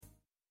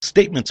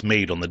Statements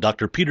made on the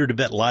Dr. Pieter De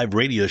Wet live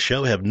radio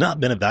show have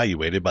not been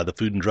evaluated by the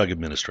Food and Drug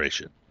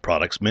Administration.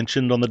 Products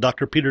mentioned on the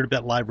Dr. Pieter De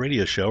Wet live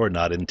radio show are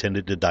not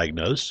intended to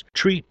diagnose,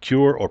 treat,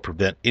 cure, or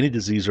prevent any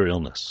disease or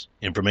illness.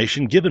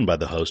 Information given by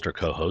the host or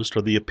co-host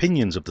are the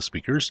opinions of the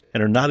speakers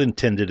and are not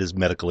intended as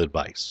medical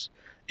advice.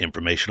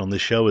 Information on this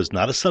show is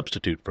not a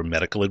substitute for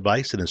medical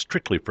advice and is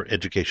strictly for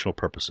educational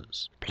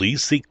purposes.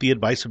 Please seek the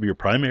advice of your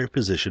primary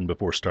physician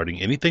before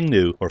starting anything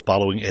new or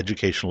following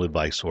educational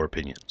advice or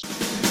opinions.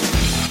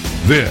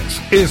 This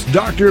is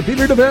Dr.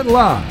 Pieter De Wet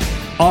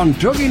Live on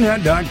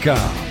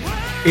TogiNet.com.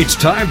 It's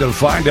time to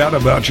find out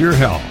about your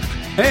health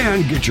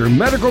and get your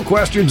medical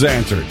questions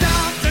answered.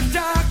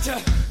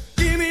 Doctor,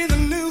 give me the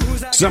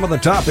news. Some of the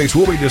topics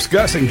we'll be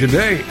discussing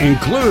today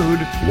include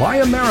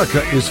why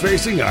America is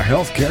facing a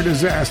healthcare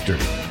disaster,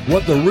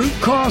 what the root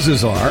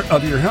causes are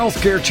of your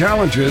healthcare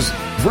challenges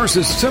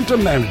versus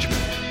symptom management,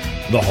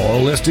 the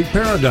holistic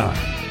paradigm,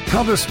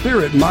 how the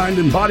spirit, mind,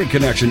 and body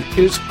connection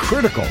is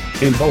critical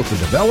in both the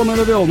development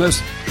of illness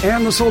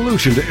and the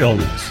solution to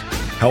illness,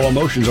 how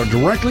emotions are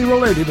directly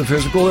related to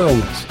physical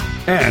illness,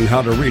 and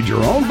how to read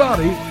your own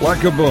body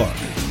like a book.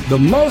 The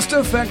most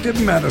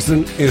effective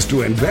medicine is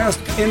to invest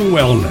in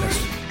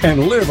wellness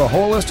and live a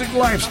holistic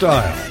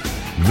lifestyle.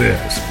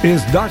 This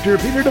is Dr.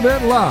 Pieter De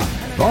Wet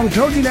Live on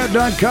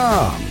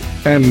TogiNet.com.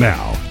 And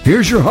now,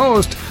 here's your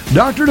host,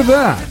 Dr. De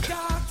Wet.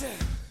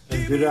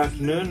 Good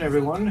afternoon,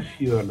 everyone.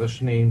 You are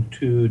listening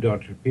to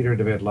Dr. Pieter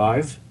De Wet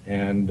Live,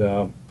 and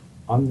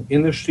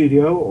in the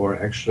studio, or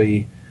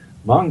actually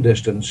long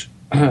distance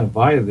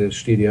via the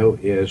studio,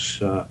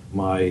 is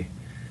my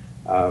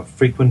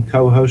frequent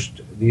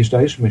co-host these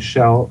days,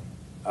 Michelle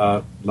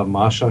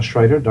Lamasa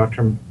Schrader,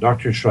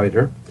 Dr.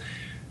 Schrader.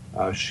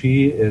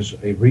 She is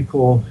a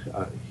recall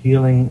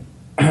healing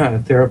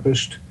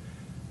therapist,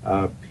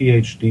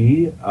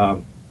 PhD,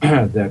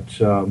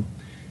 that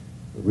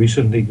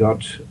recently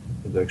got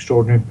the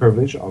extraordinary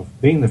privilege of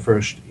being the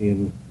first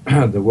in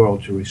the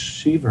world to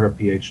receive her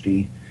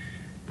PhD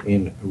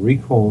in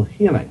recall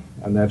healing.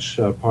 And that's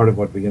part of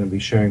what we're going to be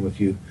sharing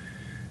with you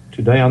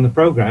today on the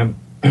program.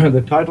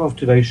 The title of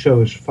today's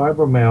show is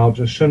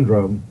Fibromyalgia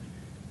Syndrome,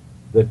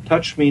 the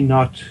Touch Me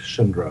Not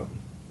Syndrome.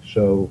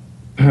 So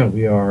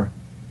we are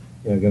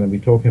going to be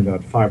talking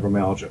about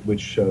fibromyalgia,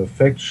 which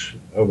affects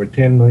over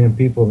 10 million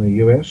people in the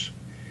U.S.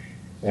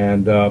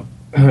 and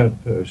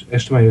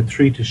estimated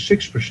 3 to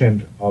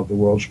 6% of the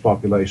world's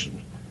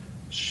population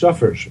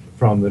suffers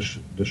from this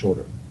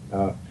disorder,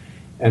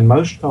 and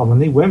most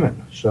commonly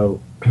women. So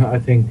I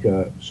think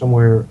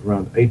somewhere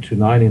around 8 to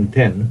 9 in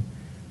 10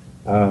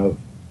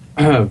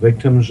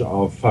 victims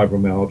of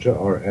fibromyalgia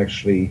are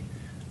actually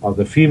of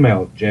the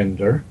female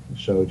gender.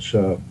 So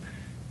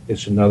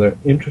it's another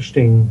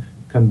interesting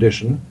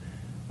condition,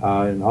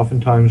 and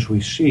oftentimes we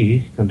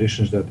see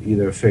conditions that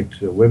either affect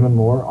women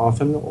more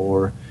often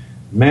or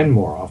men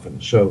more often.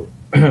 So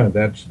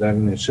that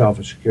in itself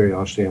is a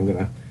curiosity. I'm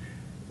going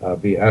to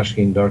be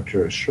asking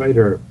Dr.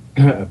 Schrader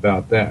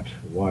about that,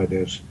 why it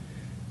is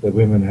that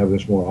women have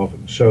this more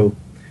often. So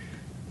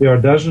there are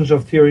dozens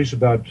of theories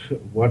about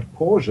what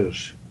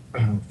causes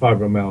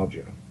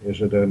fibromyalgia.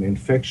 Is it an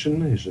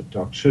infection? Is it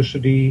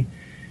toxicity?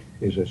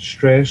 Is it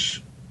stress?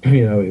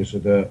 Is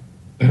it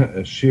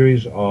a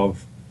series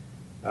of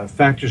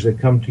factors that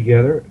come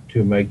together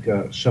to make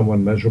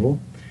someone miserable?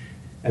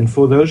 And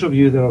for those of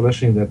you that are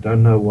listening that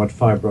don't know what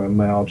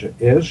fibromyalgia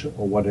is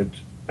or what it,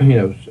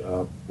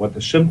 what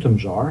the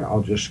symptoms are,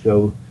 I'll just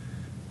go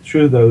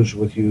through those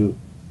with you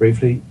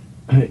briefly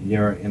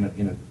here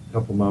in a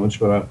couple moments.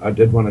 But I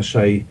did want to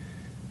say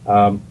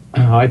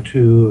hi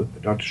to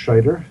Dr.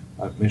 Schrader.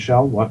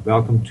 Michelle,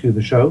 welcome to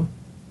the show.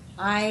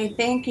 Hi,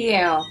 thank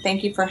you.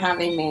 Thank you for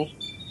having me.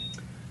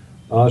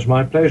 It's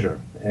my pleasure.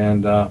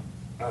 And I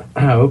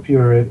hope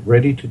you're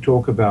ready to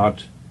talk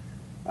about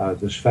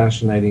this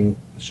fascinating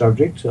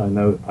subject. I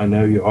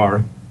know you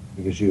are,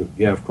 because you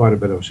have quite a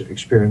bit of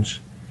experience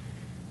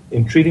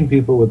in treating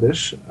people with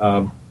this.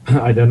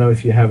 I don't know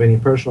if you have any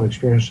personal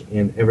experience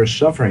in ever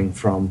suffering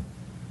from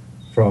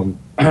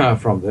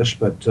this,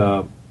 but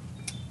I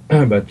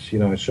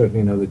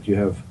certainly know that you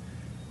have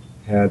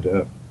had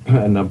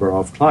a number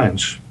of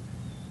clients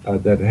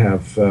that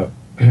have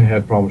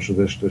had problems with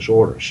this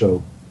disorder.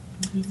 So,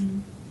 do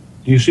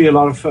you see a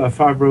lot of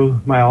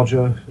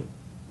fibromyalgia,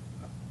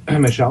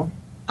 Michelle?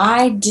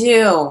 I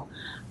do.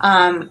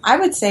 I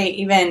would say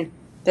even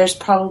there's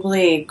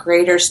probably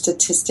greater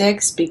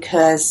statistics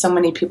because so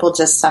many people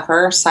just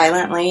suffer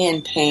silently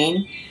in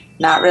pain,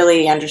 not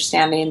really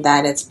understanding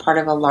that it's part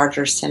of a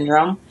larger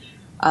syndrome,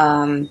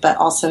 but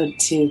also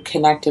to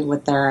connect it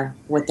with their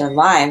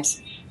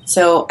lives.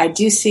 So I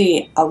do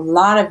see a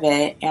lot of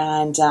it,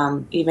 and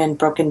even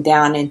broken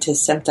down into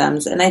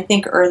symptoms. And I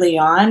think early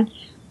on,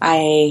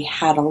 I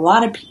had a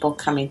lot of people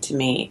coming to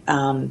me.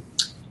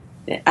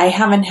 I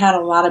haven't had a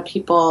lot of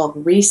people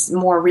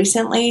more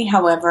recently.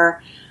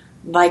 However,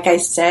 like I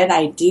said,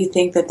 I do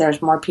think that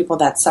there's more people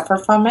that suffer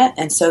from it.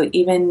 And so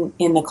even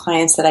in the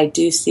clients that I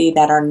do see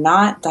that are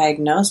not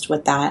diagnosed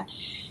with that,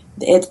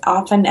 it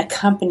often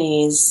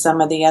accompanies some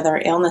of the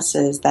other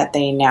illnesses that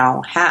they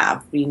now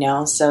have,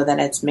 so that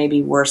it's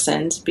maybe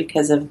worsened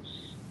because of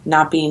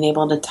not being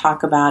able to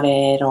talk about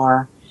it,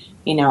 or,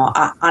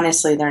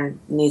 honestly, there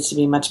needs to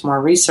be much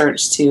more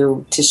research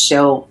to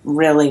show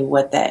really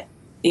what that,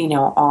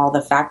 all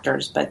the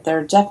factors, but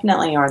there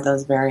definitely are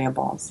those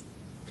variables.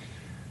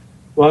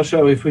 Well,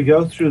 so if we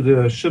go through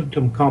the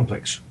symptom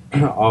complex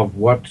of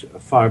what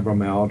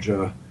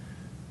fibromyalgia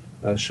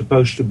is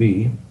supposed to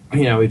be,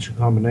 it's a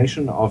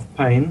combination of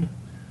pain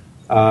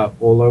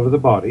all over the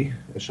body,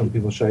 as some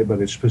people say,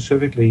 but it's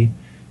specifically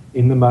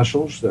in the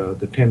muscles,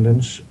 the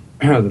tendons,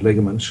 the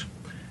ligaments,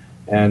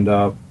 and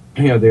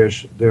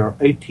there are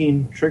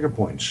 18 trigger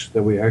points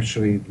that we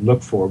actually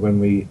look for when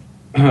we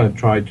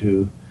try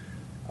to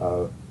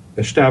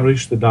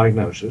establish the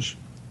diagnosis,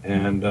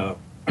 and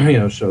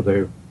so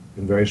they're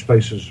in various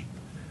places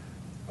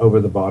over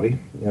the body,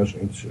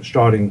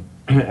 starting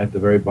at the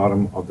very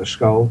bottom of the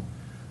skull,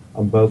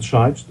 on both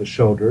sides, the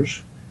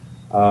shoulders,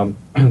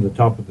 the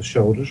top of the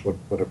shoulders,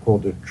 what are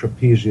called the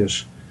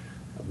trapezius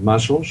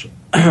muscles,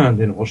 and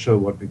then also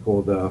what we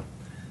call the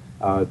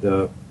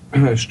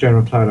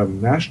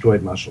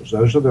sternocleidomastoid muscles.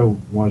 Those are the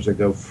ones that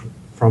go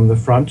from the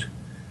front,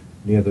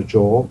 near the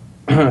jaw,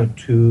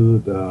 to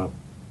the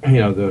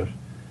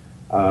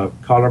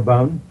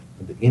collarbone,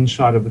 the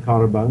inside of the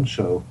collarbone.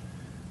 So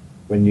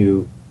when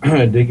you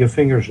dig your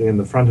fingers in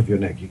the front of your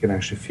neck, you can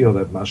actually feel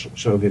that muscle.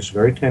 So it's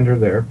very tender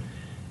there.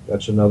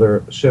 That's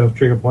another set of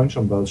trigger points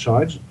on both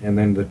sides. And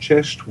then the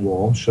chest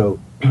wall. So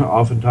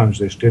oftentimes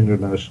there's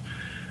tenderness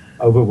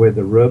over where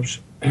the ribs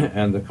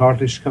and the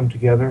cartilage come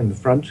together in the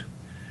front,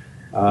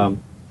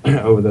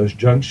 over those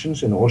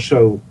junctions, and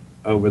also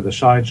over the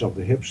sides of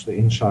the hips, the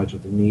insides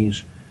of the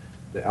knees,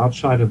 the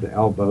outside of the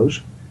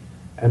elbows,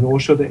 and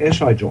also the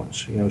SI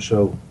joints,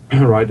 so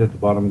right at the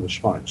bottom of the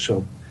spine.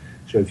 So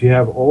if you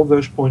have all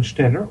those points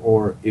tender,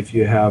 or if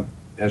you have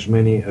as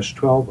many as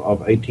 12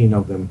 of 18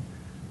 of them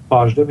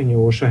positive, and you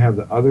also have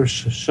the other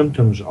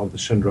symptoms of the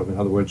syndrome, in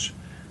other words,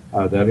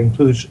 that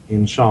includes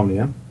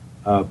insomnia,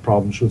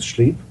 problems with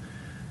sleep,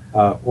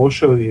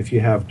 also if you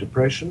have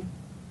depression,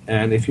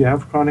 and if you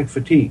have chronic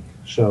fatigue.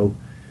 So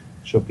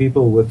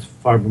people with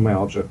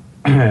fibromyalgia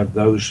have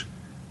those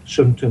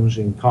symptoms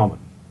in common,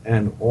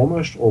 and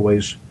almost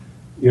always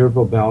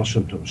irritable bowel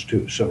symptoms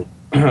too. So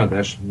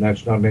that's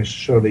not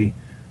necessarily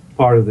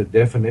part of the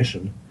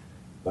definition,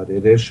 but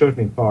it is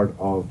certainly part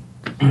of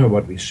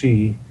what we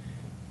see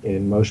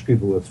in most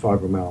people with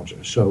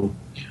fibromyalgia. So,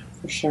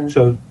 for sure.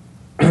 So,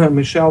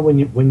 Michelle,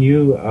 when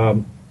you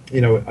I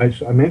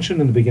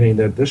mentioned in the beginning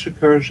that this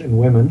occurs in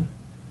women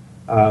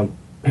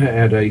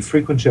at a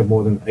frequency of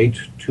more than 8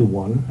 to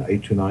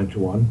 9 to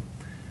 1.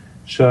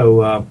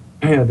 So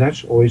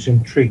that's always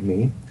intrigued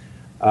me.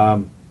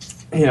 And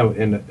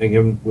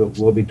again,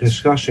 we'll be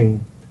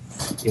discussing,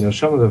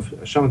 some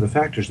of the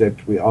factors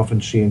that we often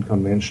see in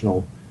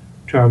conventional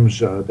terms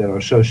that are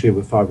associated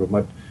with fibro.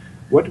 But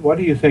what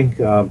do you think?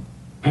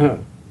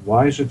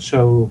 Why is it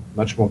so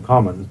much more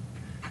common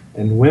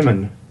in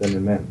women than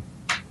in men?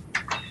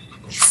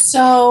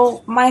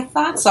 So my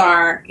thoughts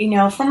are,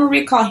 from a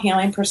recall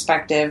healing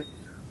perspective,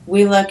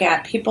 we look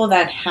at people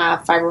that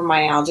have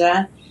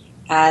fibromyalgia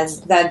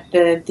as that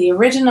the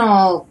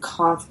original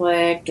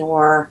conflict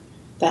or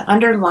the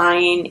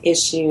underlying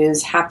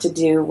issues have to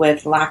do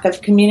with lack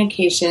of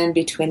communication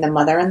between the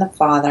mother and the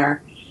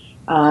father,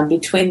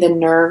 between the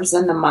nerves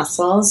and the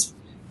muscles.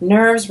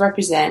 Nerves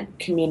represent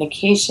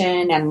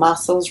communication, and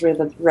muscles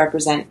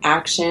represent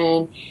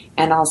action,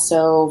 and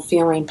also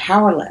feeling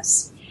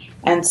powerless.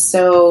 And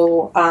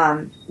so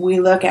we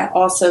look at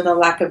also the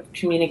lack of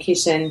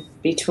communication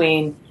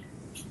between,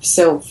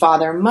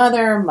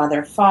 father-mother,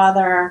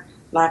 mother-father,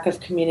 lack of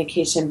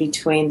communication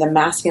between the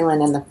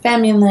masculine and the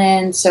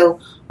feminine. So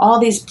all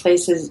these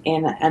places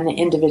in an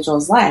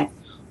individual's life.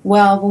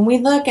 Well, when we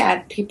look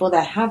at people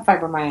that have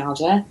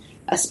fibromyalgia,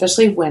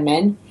 especially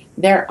women,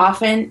 they're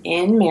often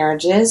in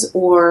marriages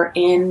or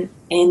in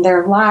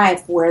their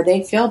life where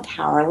they feel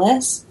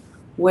powerless,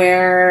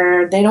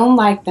 where they don't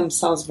like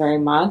themselves very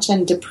much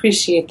and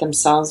depreciate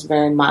themselves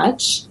very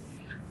much,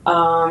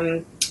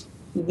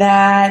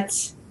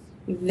 that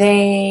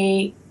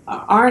they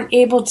aren't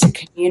able to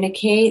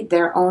communicate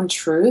their own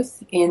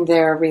truth in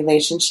their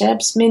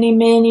relationships. Many,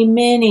 many,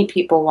 many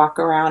people walk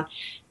around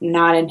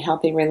not in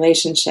healthy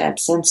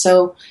relationships. And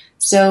so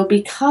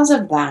because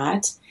of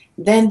that,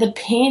 then the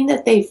pain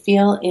that they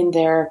feel in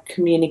their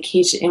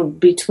communication in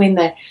between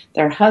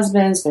their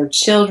husbands, their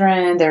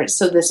children,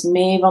 this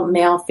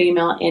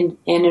male-female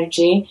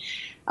energy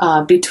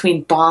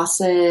between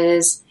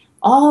bosses,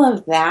 all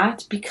of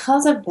that,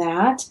 because of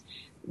that,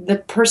 the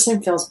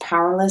person feels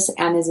powerless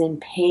and is in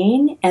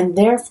pain, and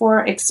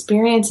therefore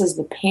experiences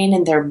the pain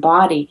in their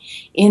body,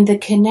 in the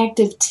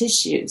connective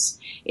tissues.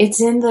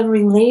 It's in the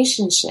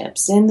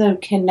relationships, in the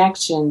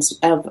connections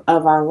of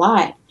our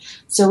life.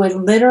 So it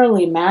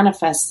literally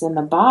manifests in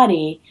the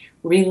body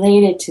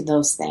related to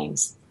those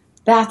things.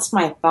 That's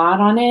my thought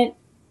on it.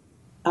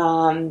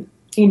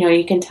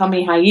 You can tell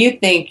me how you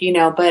think,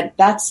 but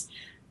that's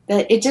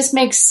it just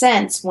makes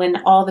sense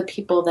when all the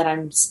people that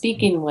I'm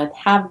speaking with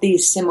have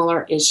these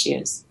similar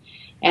issues,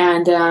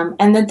 and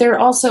that there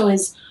also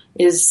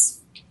is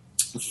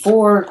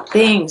 4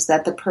 things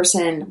that the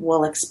person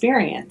will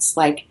experience,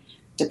 like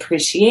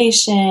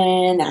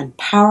depreciation and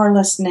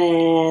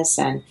powerlessness,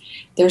 and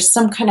there's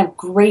some kind of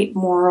great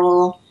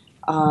moral,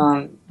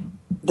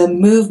 the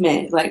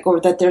movement, like, or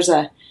that there's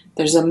a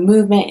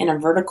movement in a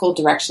vertical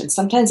direction.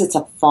 Sometimes it's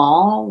a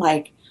fall,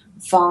 like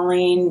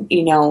falling,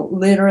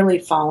 literally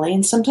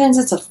falling. Sometimes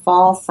it's a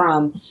fall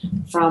from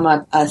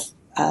a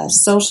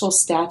social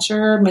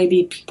stature.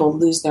 Maybe people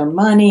lose their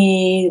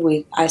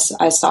money. I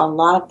saw a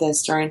lot of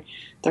this during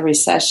the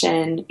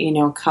recession,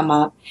 come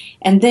up.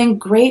 And then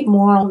great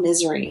moral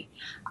misery.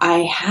 I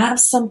have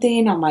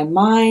something on my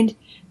mind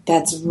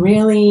that's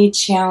really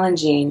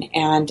challenging,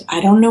 and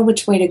I don't know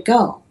which way to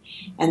go.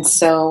 And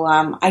so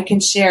I can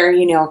share,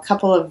 a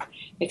couple of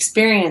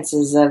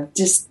experiences of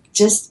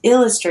just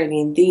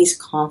illustrating these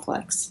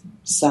conflicts.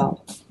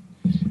 So,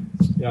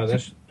 yeah,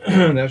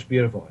 that's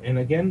beautiful. And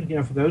again,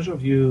 for those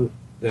of you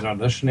that are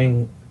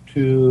listening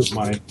to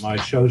my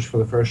shows for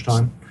the first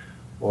time,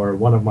 or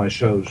one of my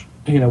shows,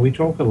 we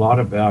talk a lot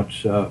about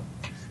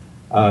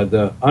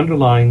the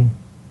underlying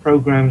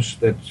programs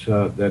that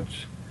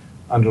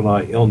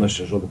underlie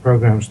illnesses, or the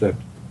programs that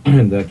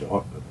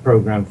are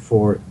programmed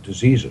for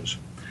diseases.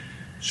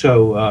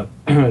 So,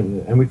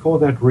 and we call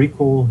that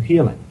recall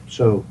healing.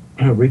 So,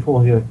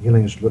 recall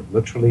healing is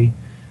literally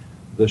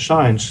the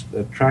science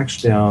that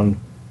tracks down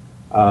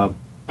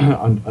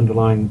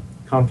underlying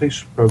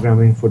conflicts,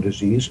 programming for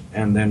disease,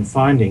 and then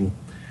finding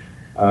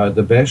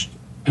the best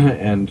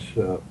and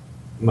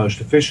most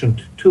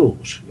efficient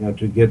tools,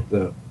 to get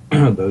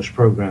those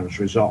programs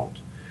resolved,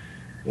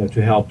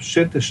 to help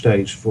set the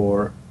stage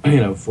for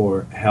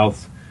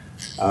health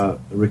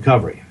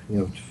recovery,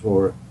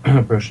 for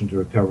a person to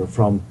recover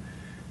from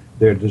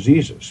their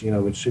diseases.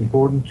 It's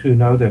important to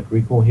know that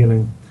recall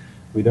healing,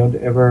 we don't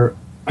ever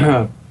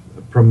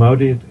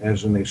promote it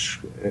as an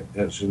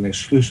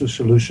exclusive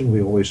solution.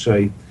 We always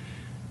say,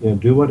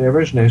 do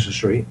whatever is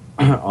necessary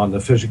on the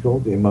physical,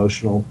 the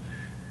emotional,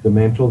 the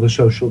mental, the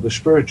social, the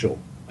spiritual,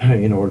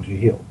 in order to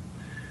heal.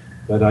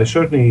 But I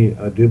certainly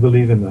do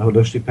believe in the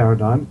holistic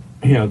paradigm,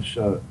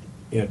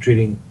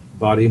 treating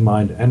body,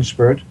 mind, and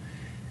spirit.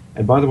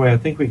 And by the way, I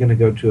think we're going to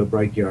go to a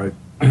break here.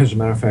 As a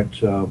matter of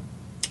fact,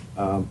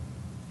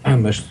 I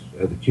missed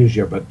the cues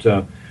here, but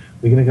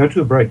we're going to go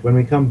to a break. When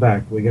we come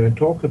back, we're going to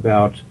talk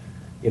about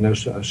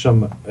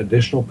some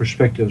additional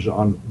perspectives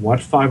on what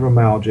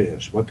fibromyalgia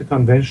is, what the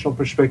conventional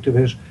perspective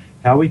is,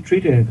 how we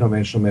treat it in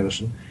conventional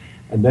medicine,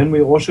 and then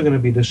we're also going to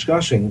be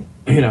discussing,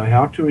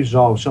 how to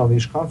resolve some of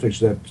these conflicts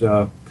that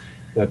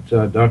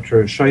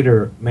Dr.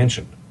 Schrader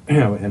mentioned,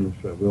 and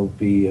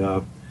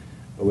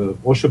we'll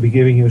also be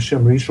giving you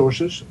some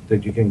resources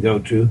that you can go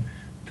to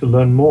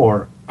learn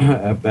more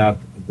about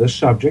this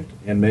subject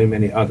and many,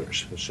 many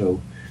others. So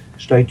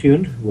stay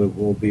tuned.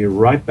 We'll be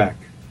right back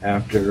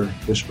after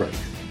this break.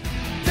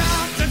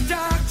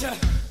 Doctor,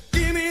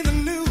 give me the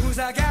news.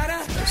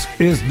 This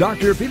is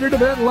Dr. Pieter De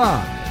Wet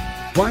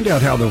Live. Find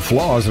out how the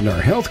flaws in our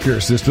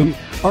healthcare system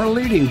are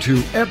leading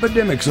to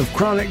epidemics of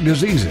chronic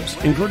diseases,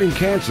 including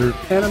cancer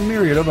and a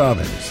myriad of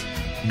others.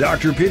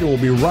 Dr. Pieter will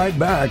be right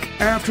back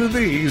after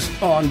these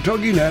on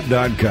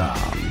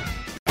TogiNet.com.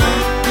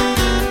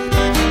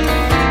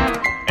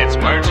 It's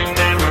words you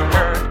never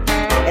heard.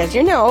 As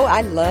you know,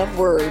 I love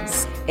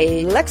words.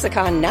 A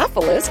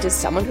lexiconophilist is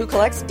someone who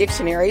collects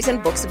dictionaries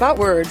and books about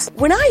words.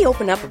 When I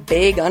open up a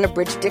big,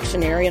 unabridged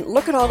dictionary and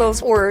look at all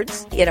those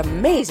words, it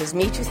amazes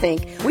me to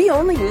think we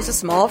only use a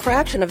small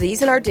fraction of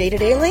these in our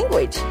day-to-day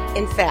language.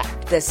 In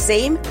fact, the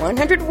same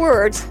 100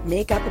 words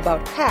make up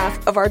about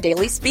half of our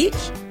daily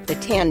speech. The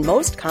 10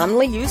 most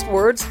commonly used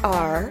words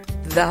are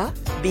the,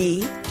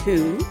 be,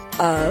 to,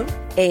 of,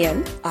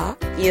 and,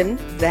 in,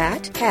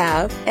 that,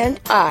 have, and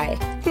I.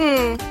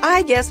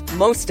 I guess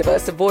most of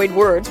us avoid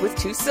words with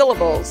 2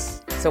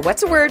 syllables. So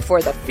what's a word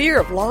for the fear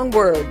of long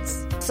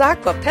words?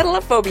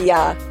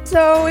 Sarcopedalophobia.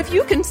 So if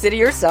you consider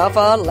yourself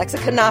a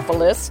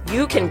lexiconophilist,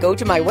 you can go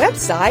to my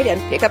website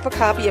and pick up a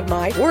copy of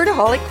my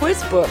Wordaholic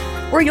quiz book,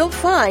 where you'll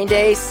find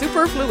a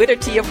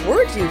superfluidity of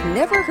words you've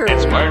never heard.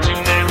 It's words you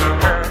never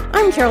heard.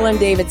 I'm Carolyn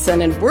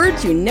Davidson, and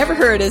Words You Never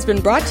Heard has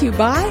been brought to you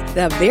by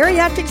the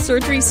Bariatric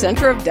Surgery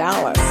Center of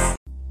Dallas.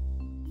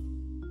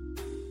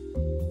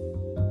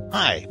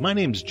 Hi, my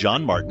name's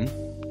John Martin,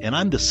 and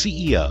I'm the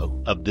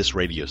CEO of this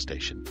radio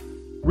station.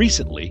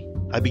 Recently,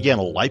 I began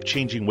a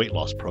life-changing weight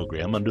loss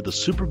program under the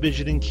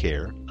supervision and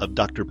care of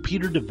Dr.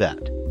 Pieter De Wet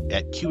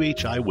at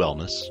QHI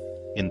Wellness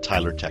in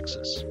Tyler,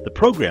 Texas. The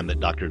program that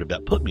Dr. De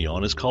Wet put me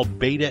on is called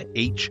Beta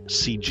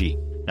HCG.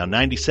 Now,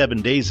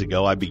 97 days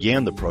ago, I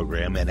began the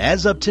program, and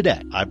as of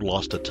today, I've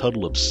lost a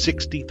total of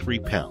 63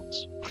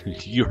 pounds.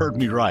 You heard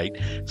me right,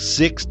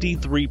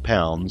 63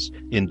 pounds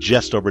in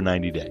just over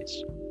 90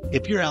 days.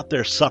 If you're out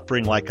there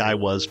suffering like I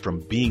was from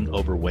being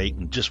overweight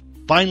and just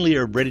finally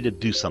are ready to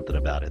do something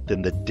about it,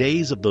 then the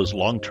days of those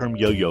long-term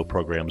yo-yo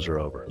programs are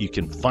over. You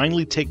can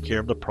finally take care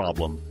of the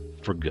problem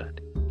for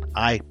good.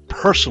 I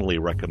personally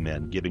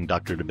recommend giving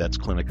Dr. De Wet's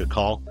clinic a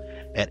call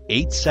at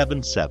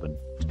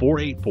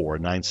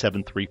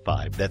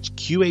 877-484-9735. That's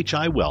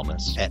QHI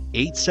Wellness at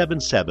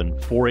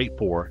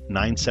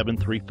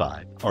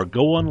 877-484-9735. Or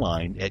go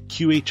online at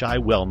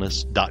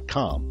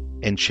qhiwellness.com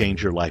and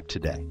change your life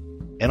today.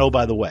 And oh,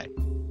 by the way,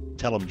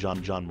 tell them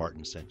John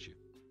Martin sent you.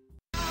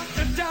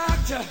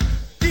 Doctor,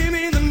 give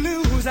me the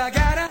news. I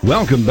gotta...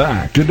 Welcome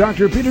back to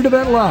Dr. Pieter De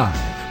Wet Live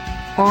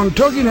on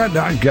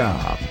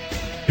TogiNet.com.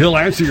 He'll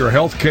answer your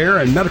health care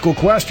and medical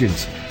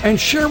questions and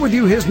share with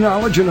you his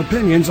knowledge and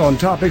opinions on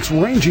topics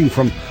ranging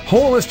from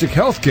holistic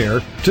health care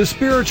to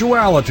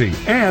spirituality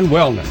and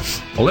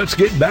wellness. Well, let's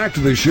get back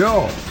to the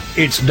show.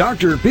 It's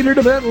Dr. Pieter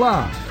De Wet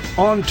Live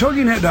on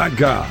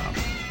TogiNet.com.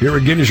 Here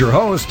again is your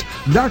host,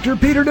 Dr.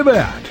 Pieter De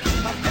Wet.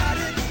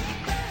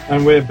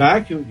 And we're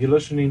back. You're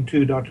listening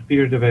to Dr.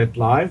 Pieter De Wet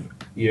Live.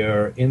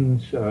 You're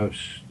in the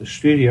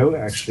studio,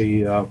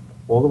 actually,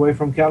 all the way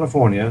from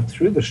California,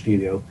 through the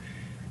studio,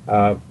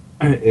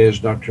 is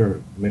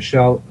Dr.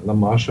 Michelle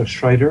Lamasa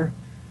Schrader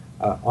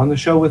on the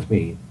show with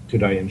me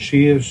today. And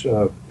she has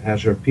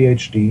her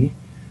PhD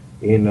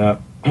in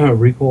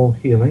recall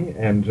healing.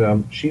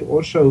 And she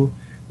also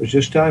was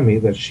just telling me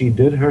that she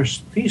did her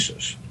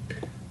thesis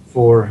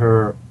for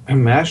her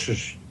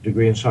master's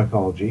degree in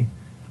psychology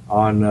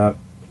on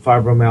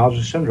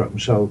Fibromyalgia Syndrome.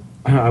 So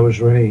I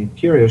was really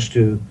curious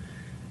to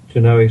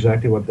know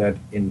exactly what that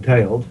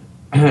entailed.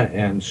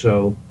 And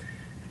so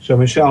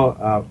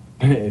Michelle,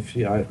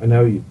 I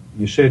know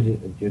you said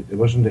it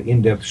wasn't an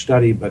in-depth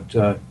study, but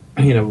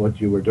what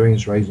you were doing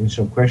is raising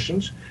some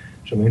questions,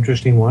 some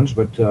interesting ones.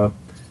 But tell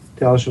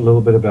us a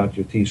little bit about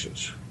your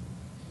thesis.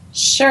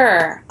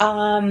 Sure.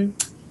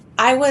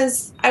 I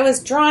was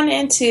drawn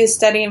into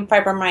studying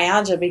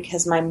fibromyalgia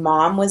because my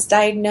mom was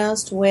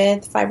diagnosed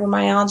with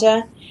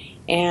fibromyalgia.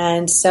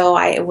 And so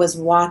I was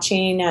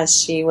watching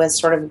as she was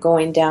sort of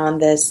going down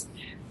this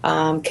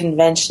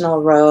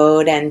conventional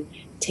road and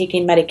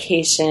taking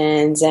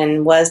medications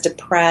and was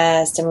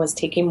depressed and was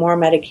taking more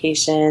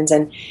medications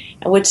and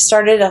which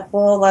started a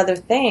whole other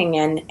thing.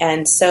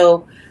 And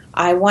so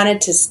I wanted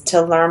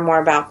to learn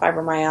more about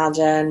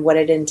fibromyalgia and what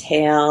it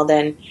entailed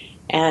and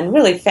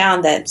really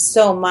found that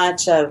so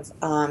much of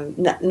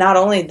not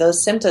only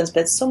those symptoms,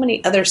 but so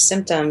many other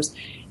symptoms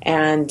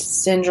and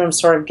syndromes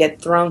sort of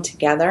get thrown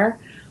together.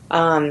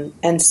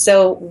 And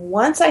so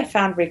once I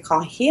found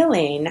recall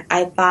healing,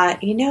 I thought,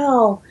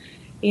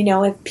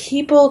 if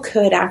people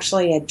could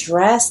actually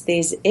address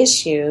these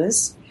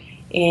issues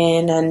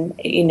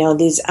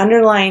these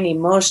underlying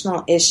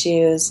emotional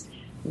issues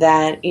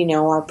that,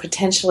 are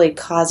potentially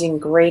causing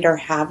greater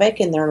havoc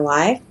in their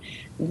life,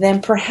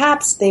 then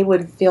perhaps they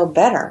would feel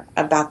better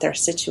about their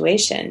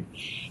situation.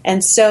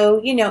 And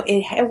so,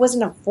 it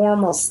wasn't a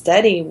formal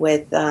study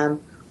with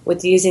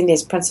using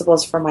these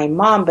principles for my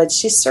mom, but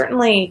she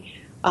certainly,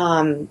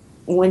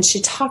 when she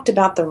talked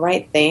about the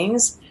right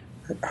things,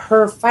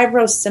 her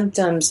fibro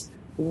symptoms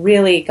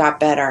really got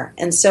better.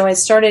 And so I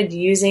started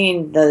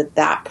using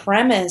that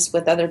premise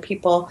with other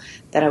people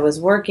that I was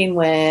working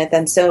with.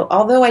 And so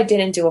although I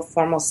didn't do a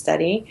formal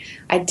study,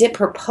 I did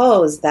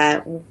propose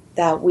that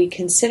we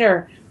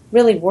consider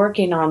really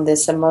working on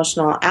this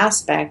emotional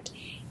aspect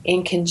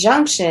in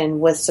conjunction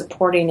with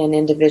supporting an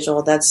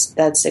individual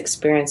that's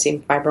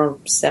experiencing fibro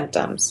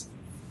symptoms.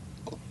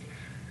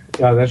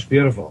 Yeah, that's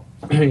beautiful.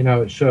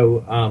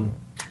 So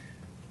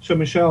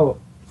Michelle,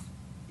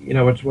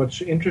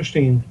 what's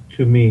interesting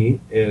to me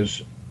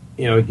is,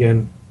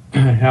 again,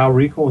 how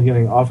recall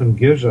healing often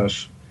gives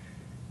us,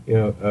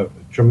 a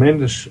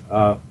tremendous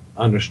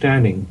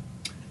understanding,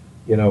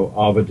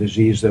 of a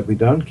disease that we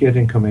don't get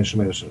in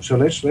conventional medicine. So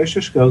let's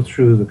just go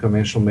through the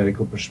conventional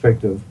medical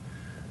perspective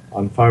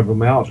on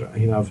fibromyalgia.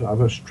 I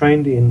was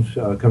trained in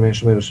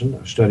conventional medicine.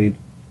 I studied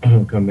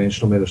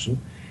conventional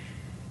medicine,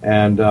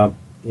 and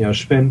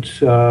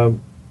spent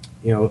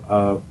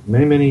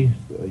many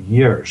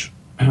years,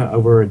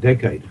 over a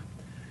decade,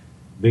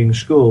 being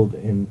schooled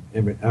in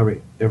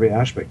every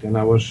aspect. And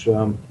I was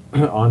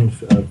on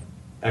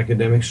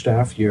academic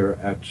staff here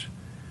at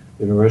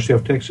the University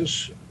of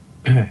Texas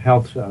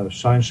Health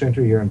Science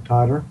Center here in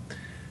Tyler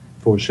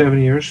for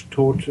 7 years,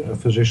 taught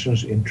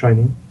physicians in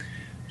training.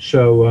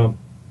 So,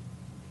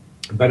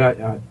 but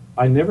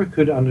I never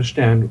could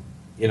understand,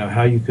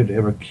 how you could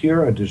ever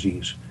cure a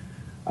disease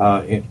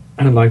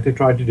like they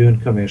tried to do in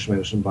conventional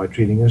medicine by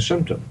treating a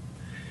symptom.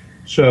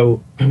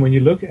 So when you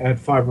look at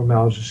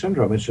fibromyalgia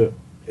syndrome,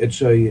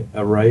 it's a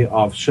array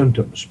of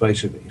symptoms,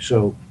 basically.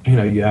 So,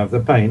 you have the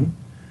pain,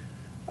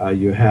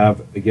 you have,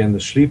 again, the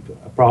sleep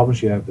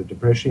problems, you have the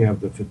depression, you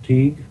have the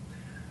fatigue,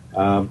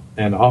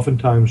 and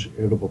oftentimes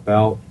irritable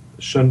bowel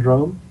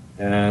syndrome.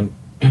 And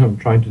I'm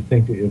trying to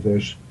think if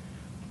there's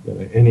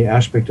any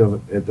aspect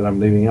of it that I'm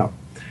leaving out.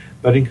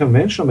 But in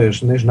conventional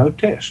medicine, there's no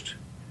test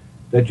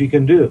that you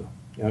can do.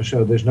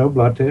 So there's no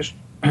blood test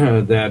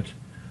that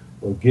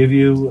will give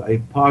you a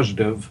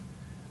positive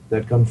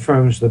that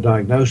confirms the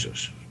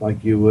diagnosis,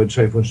 like you would,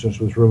 say, for instance,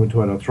 with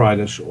rheumatoid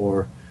arthritis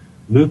or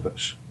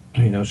lupus.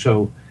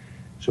 So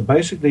So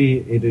basically,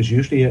 it is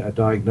usually a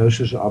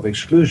diagnosis of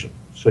exclusion.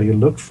 So you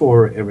look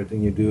for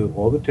everything, you do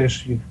all the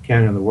tests you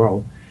can in the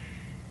world,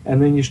 and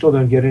then you still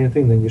don't get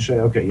anything. Then you say,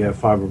 okay, you have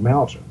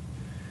fibromyalgia.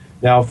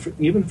 Now,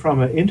 even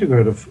from an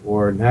integrative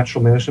or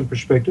natural medicine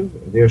perspective,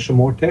 there are some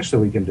more tests that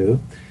we can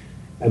do,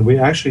 and we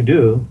actually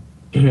do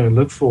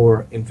look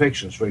for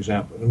infections, for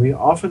example. And we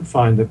often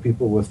find that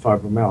people with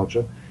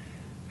fibromyalgia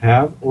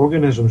have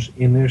organisms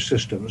in their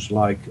systems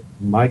like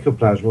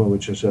mycoplasma,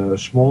 which is a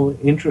small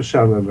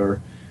intracellular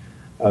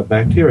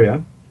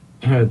bacteria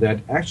that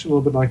acts a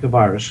little bit like a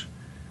virus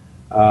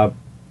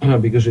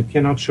because it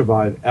cannot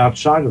survive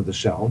outside of the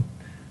cell,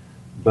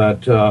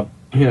 but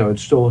it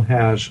still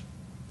has,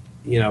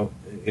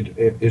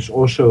 it's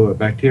also a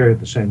bacteria at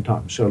the same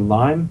time. So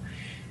Lyme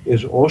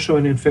is also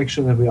an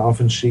infection that we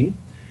often see,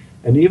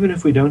 and even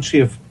if we don't see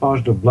a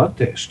positive blood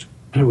test,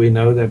 we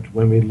know that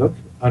when we look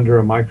under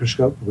a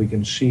microscope, we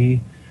can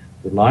see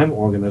the Lyme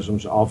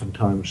organisms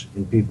oftentimes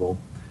in people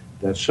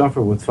that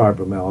suffer with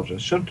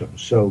fibromyalgia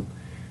symptoms.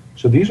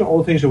 So these are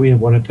all things that we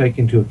want to take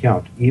into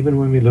account, even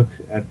when we look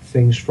at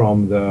things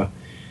from the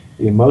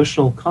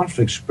emotional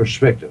conflicts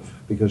perspective,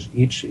 because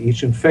each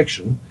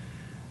infection,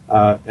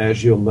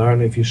 as you'll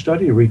learn if you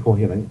study recall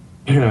healing,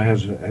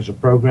 has a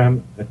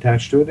program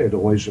attached to it. It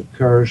always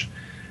occurs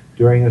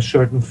during a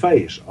certain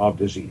phase of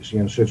disease.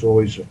 So it's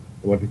always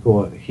what we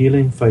call a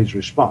healing phase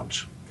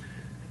response.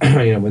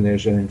 When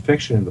there's an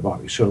infection in the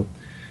body. So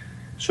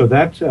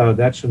that's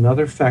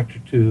another factor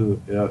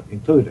to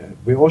include.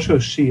 We also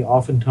see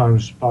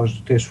oftentimes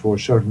positive tests for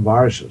certain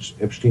viruses: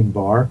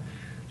 Epstein-Barr,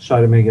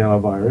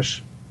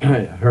 cytomegalovirus,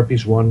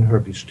 herpes 1,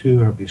 herpes 2,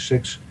 herpes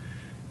 6.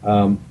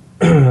 I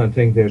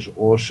think there's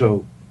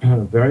also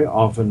very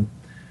often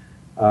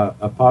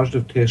a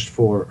positive test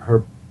for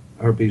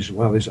herpes.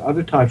 Well, there's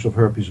other types of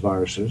herpes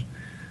viruses.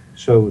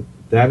 So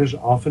that is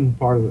often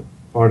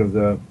part of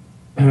the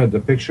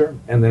picture.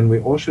 And then we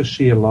also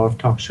see a lot of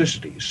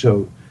toxicity.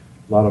 So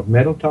a lot of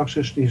metal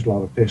toxicities, a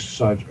lot of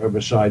pesticides,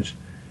 herbicides,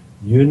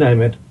 you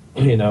name it.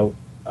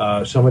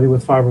 Somebody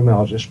with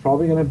fibromyalgia is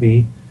probably going to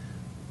be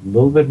a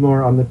little bit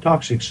more on the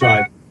toxic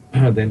side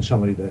than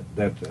somebody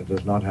that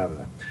does not have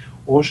that.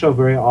 Also,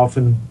 very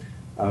often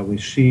we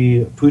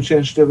see food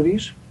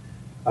sensitivities,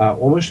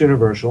 almost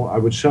universal. I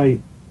would say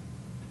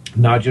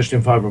not just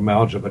in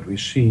fibromyalgia, but we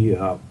see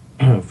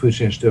food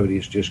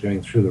sensitivities just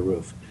going through the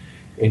roof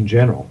in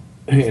general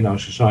in our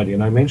society.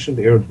 And I mentioned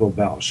irritable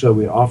bowel. So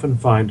we often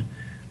find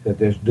that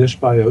there's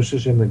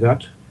dysbiosis in the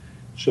gut.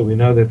 So we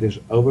know that there's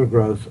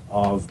overgrowth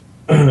of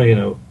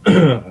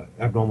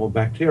abnormal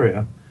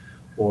bacteria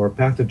or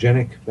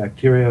pathogenic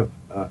bacteria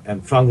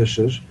and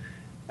funguses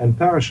and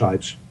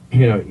parasites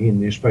in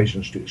these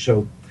patients too.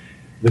 So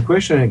the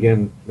question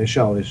again,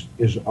 Michelle,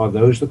 is are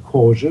those the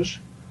causes,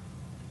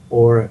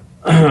 or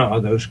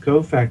are those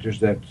cofactors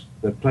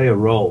that play a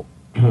role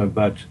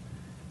but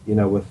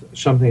with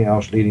something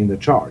else leading the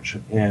charge?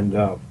 And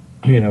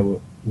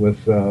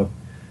with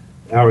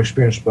our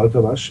experience, both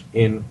of us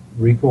in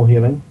recall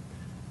healing,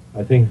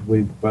 I think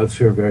we both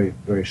feel very,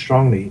 very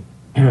strongly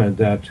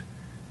that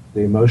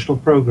the emotional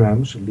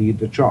programs lead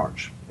the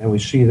charge. And we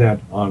see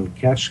that on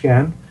CAT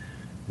scan.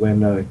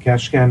 When a CAT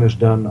scan is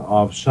done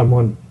of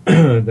someone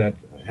that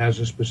has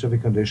a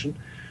specific condition,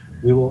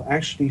 we will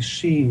actually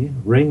see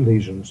ring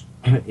lesions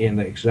in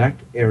the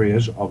exact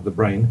areas of the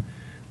brain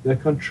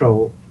that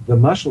control the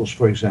muscles,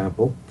 for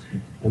example,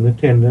 and the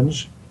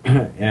tendons,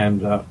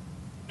 and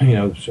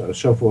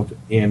so forth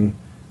in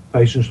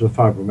patients with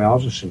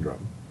fibromyalgia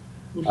syndrome.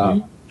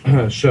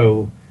 Mm-hmm.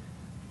 So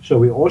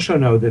we also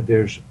know that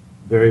there's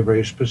very,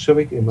 very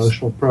specific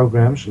emotional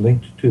programs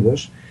linked to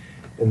this,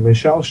 and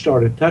Michelle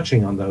started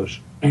touching on those.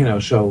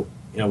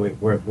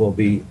 We'll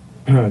be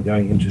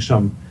going into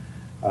some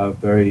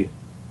very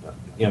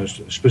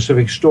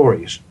specific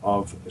stories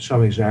of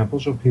some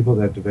examples of people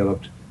that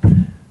developed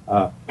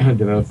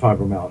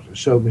fibromyalgia.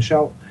 So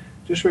Michelle,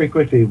 just very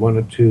quickly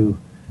wanted to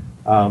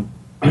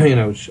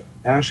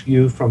ask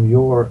you from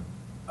your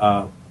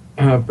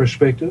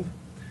perspective,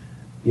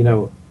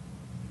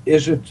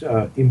 is it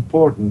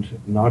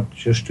important not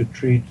just to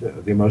treat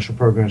the emotional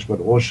programs, but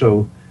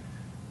also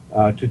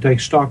to take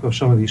stock of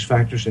some of these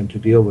factors and to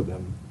deal with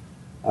them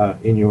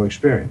in your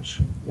experience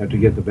to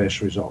get the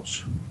best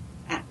results?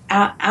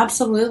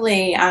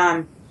 Absolutely.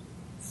 I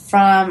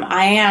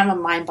am a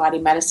mind-body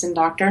medicine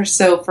doctor,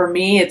 so for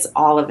me, it's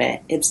all of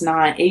it. It's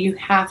not, you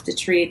have to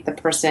treat the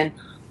person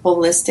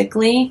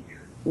holistically.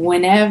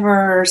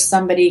 Whenever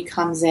somebody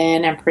comes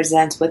in and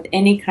presents with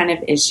any kind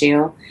of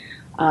issue,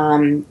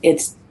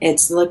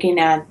 it's looking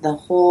at the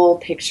whole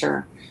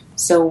picture.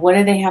 So what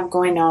do they have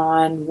going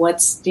on?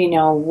 What's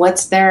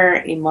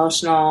their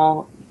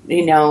emotional,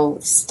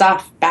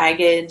 stuff,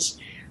 baggage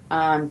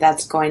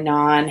that's going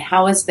on?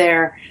 How is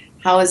their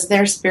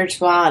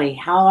spirituality?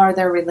 How are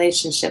their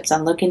relationships?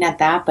 I'm looking at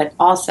that, but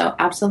also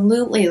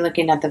absolutely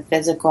looking at the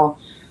physical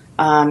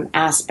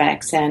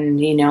aspects. And,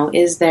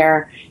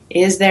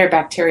 is there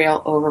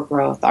bacterial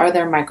overgrowth? Are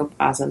there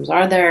mycoplasms?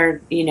 Are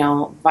there,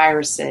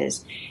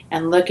 viruses?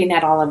 And looking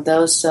at all of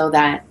those so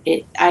that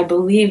I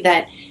believe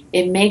that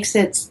it makes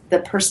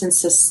the person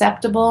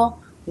susceptible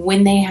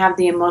when they have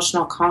the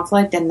emotional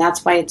conflict, and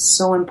that's why it's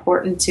so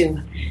important to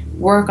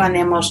work on the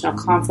emotional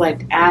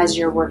conflict as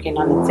you're working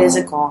on the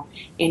physical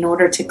in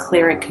order to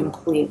clear it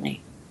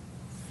completely.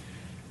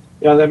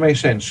 Yeah, that makes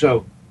sense.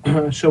 So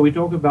we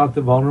talk about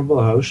the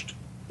vulnerable host,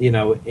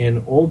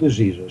 in all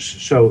diseases.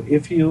 So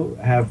if you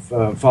have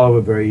follow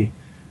a very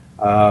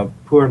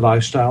poor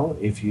lifestyle,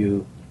 if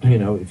you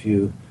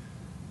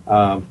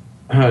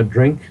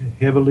drink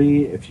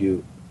heavily, if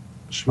you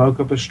smoke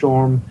up a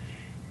storm,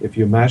 if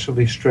you're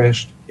massively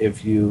stressed,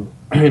 if you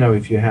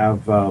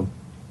have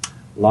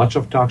lots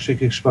of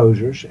toxic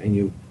exposures and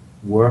you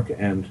work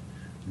and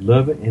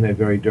live in a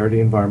very dirty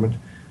environment,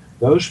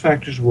 those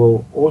factors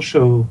will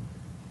also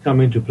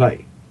come into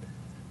play.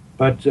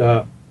 But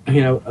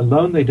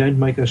alone they don't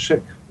make us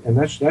sick, and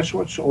that's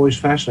what's always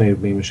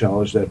fascinated me,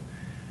 Michelle, is that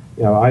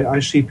I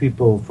see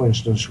people, for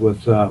instance,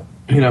 with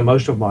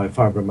most of my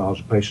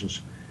fibromyalgia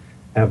patients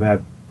have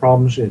had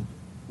problems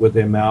with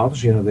their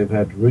mouths. They've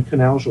had root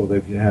canals, or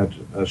they've had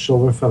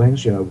silver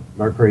fillings,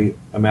 mercury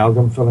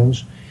amalgam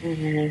fillings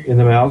in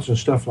the mouths and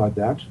stuff like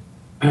that.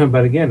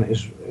 But again,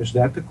 is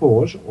that the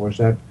cause, or is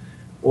that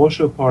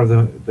also part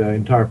of the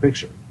entire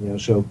picture?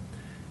 So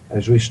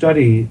as we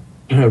study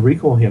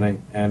recall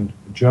healing and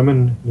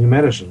German new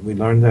medicine, we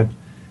learn that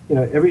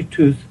every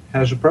tooth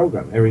has a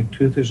program. Every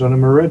tooth is on a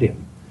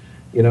meridian.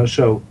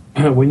 So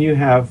when you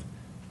have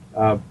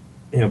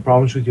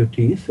problems with your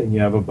teeth and you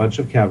have a bunch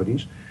of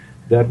cavities,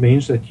 that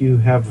means that you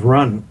have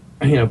run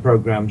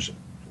programs,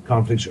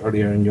 conflicts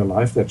earlier in your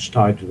life that's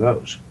tied to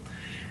those.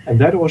 And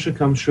that also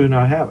comes through in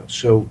our habits.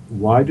 So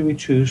why do we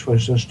choose, for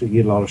instance, to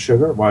eat a lot of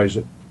sugar? Why is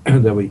it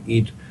that we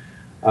eat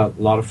a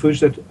lot of foods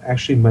that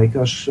actually make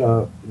us,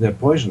 that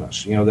poison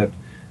us, that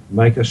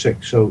make us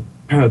sick? So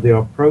there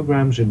are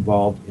programs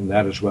involved in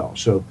that as well.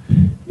 So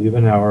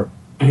even our,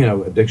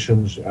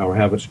 addictions, our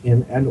habits,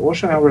 and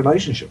also our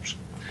relationships.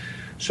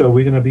 So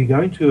we're going to be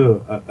going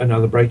to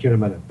another break in a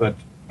minute. But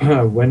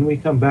when we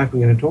come back,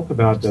 we're going to talk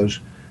about those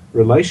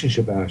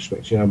relationship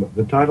aspects.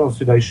 The title of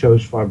today's show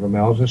is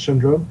Fibromyalgia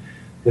Syndrome,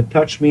 the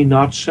Touch Me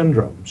Not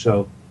Syndrome.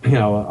 So,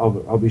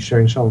 I'll be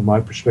sharing some of my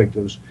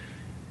perspectives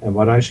and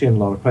what I see in a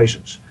lot of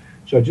patients.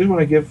 So I just want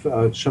to give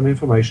some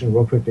information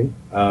real quickly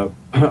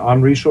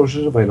on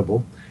resources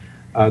available.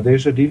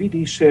 There's a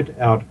DVD set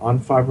out on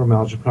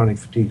fibromyalgia chronic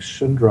fatigue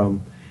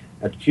syndrome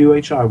at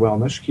QHI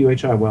Wellness.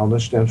 QHI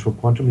Wellness stands for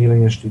Quantum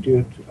Healing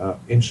Institute,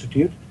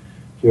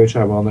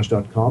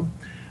 QHIWellness.com.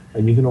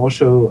 And you can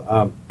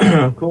also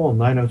call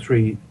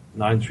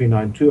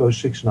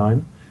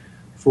 903-939-2069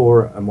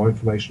 for more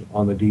information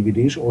on the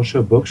DVDs.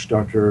 Also books,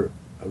 Dr.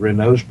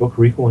 Renaud's book,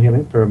 Recall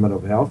Healing, Pyramid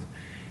of Health,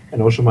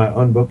 and also my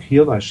own book,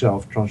 Heal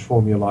Thyself,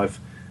 Transform Your Life,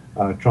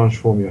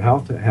 Transform Your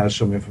Health. It has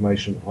some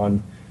information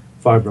on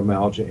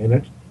fibromyalgia in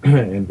it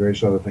and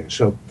various other things.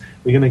 So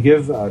we're going to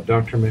give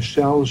Dr.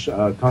 Michelle's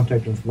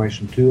contact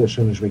information too as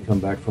soon as we come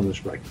back from this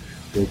break.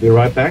 We'll be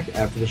right back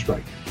after this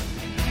break.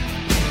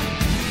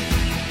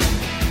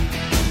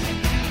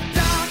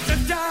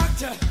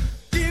 Doctor,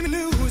 give me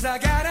news, I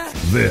gotta.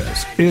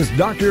 This is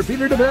Dr.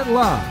 Pieter De Wet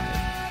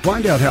Live.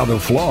 Find out how the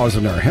flaws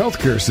in our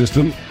healthcare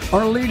system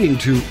are leading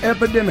to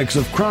epidemics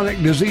of chronic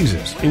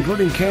diseases,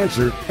 including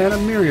cancer and a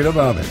myriad of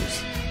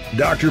others.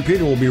 Dr.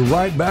 Pieter will be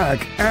right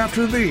back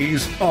after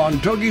these on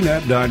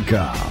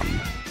TogiNet.com.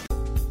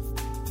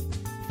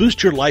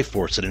 Boost your life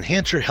force and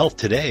enhance your health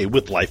today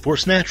with Life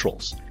Force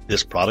Naturals.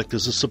 This product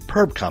is a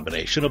superb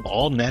combination of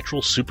all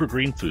natural super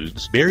green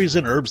foods, berries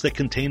and herbs that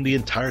contain the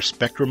entire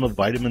spectrum of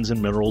vitamins and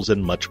minerals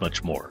and much,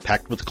 much more.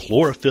 Packed with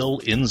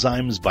chlorophyll,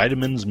 enzymes,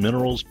 vitamins,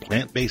 minerals,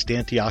 plant-based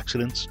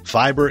antioxidants,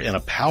 fiber, and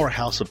a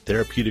powerhouse of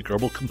therapeutic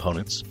herbal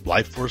components,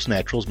 Life Force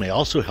Naturals may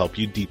also help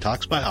you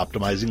detox by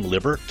optimizing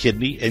liver,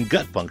 kidney, and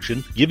gut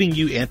function, giving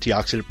you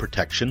antioxidant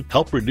protection,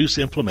 help reduce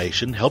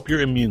inflammation, help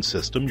your immune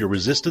system, your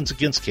resistance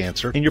against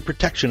cancer, and your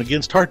protection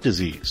against heart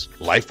disease.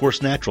 Life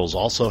Force Naturals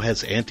also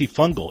has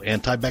antifungal,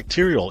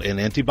 antibacterial, and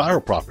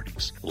antiviral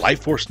properties.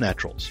 Life Force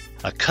Naturals,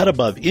 a cut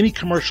above any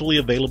commercially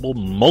available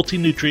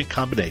multi-nutrient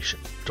combination.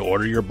 To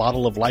order your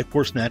bottle of Life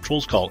Force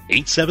Naturals, call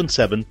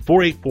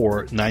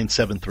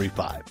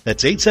 877-484-9735.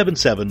 That's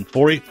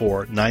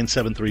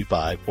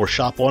 877-484-9735, or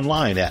shop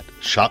online at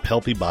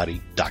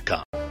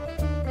shophealthybody.com.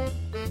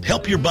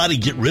 Help your body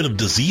get rid of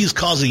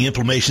disease-causing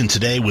inflammation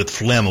today with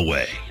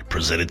Flamaway.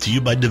 Presented to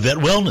you by De Wet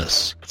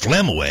Wellness.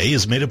 Flamaway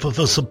is made up of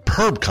a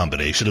superb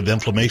combination of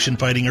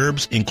inflammation-fighting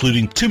herbs,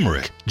 including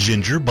turmeric,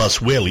 ginger,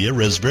 boswellia,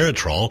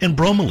 resveratrol, and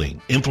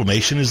bromelain.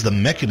 Inflammation is the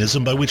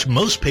mechanism by which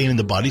most pain in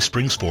the body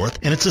springs forth,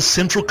 and it's a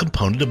central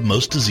component of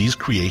most disease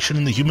creation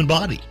in the human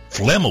body.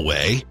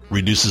 Flamaway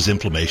reduces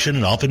inflammation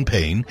and often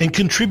pain, and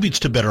contributes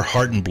to better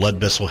heart and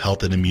blood vessel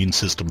health and immune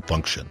system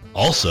function.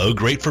 Also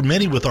great for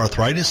many with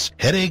arthritis,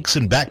 headaches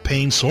and back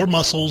pain, sore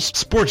muscles,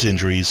 sports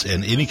injuries,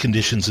 and any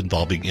conditions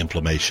involving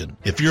inflammation.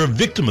 If you're a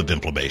victim of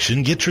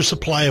inflammation, get your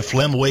supply of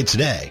Flamaway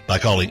today by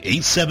calling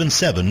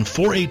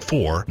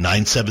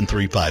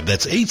 877-484-9735.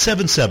 That's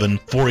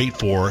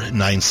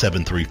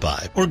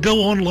 877-484-9735. Or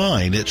go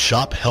online at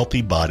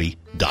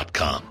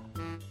shophealthybody.com.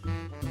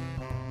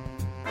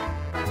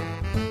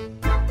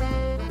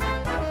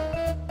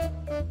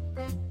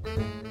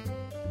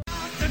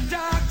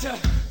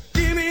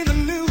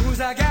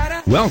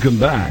 Welcome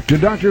back to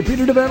Dr.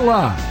 Pieter De Wet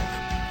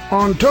Live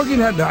on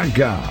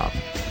TogiNet.com.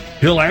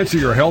 He'll answer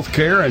your health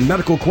care and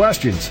medical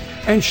questions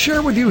and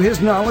share with you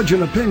his knowledge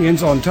and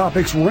opinions on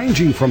topics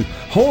ranging from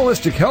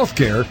holistic health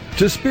care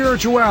to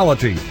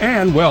spirituality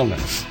and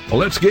wellness.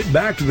 Let's get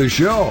back to the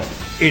show.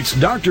 It's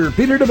Dr.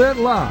 Pieter De Wet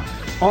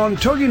Live on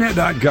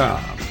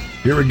TogiNet.com.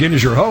 Here again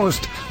is your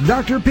host,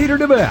 Dr. Pieter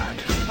De Wet.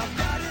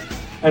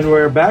 And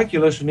we're back.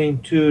 You're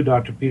listening to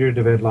Dr. Pieter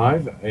De Wet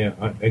Live.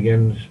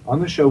 Again,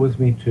 on the show with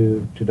me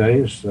today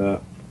is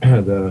the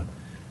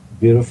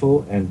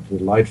beautiful and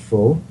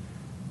delightful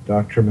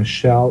Dr.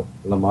 Michelle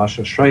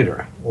Lamasa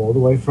Schrader, all the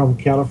way from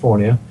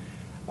California.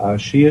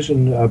 She is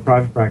in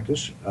private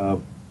practice,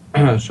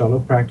 solo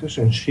practice,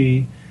 and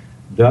she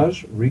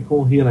does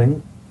recall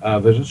healing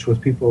visits with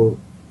people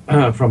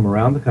from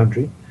around the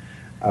country.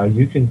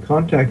 You can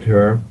contact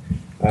her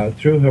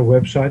through her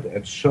website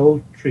at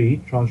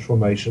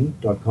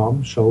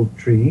soultreetransformation.com,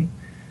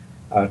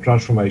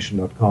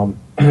 soultreetransformation.com,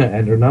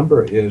 and her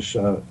number is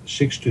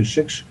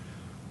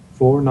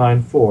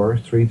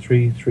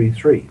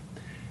 626-494-3333.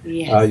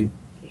 Yes.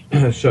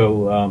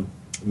 So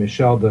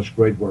Michelle does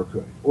great work.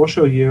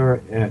 Also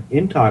here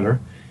in Tyler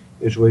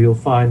is where you'll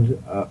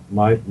find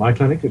my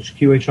clinic. It's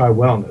QHI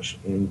Wellness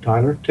in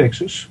Tyler,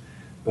 Texas,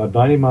 about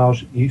 90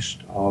 miles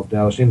east of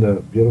Dallas, in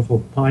the beautiful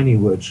piney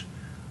woods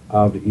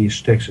of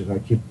East Texas. I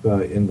keep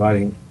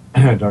inviting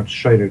Dr.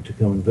 Schrader to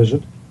come and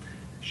visit.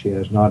 She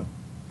has not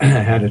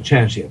had a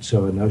chance yet,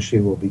 so I know she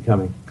will be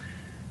coming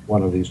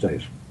one of these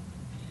days.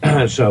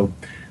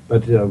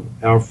 But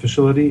our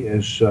facility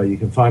is, you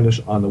can find us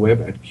on the web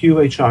at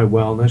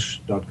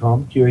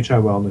qhiwellness.com,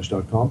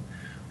 qhiwellness.com,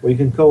 or you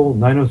can call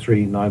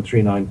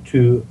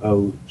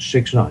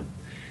 903-939-2069.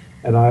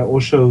 And I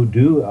also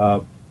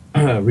do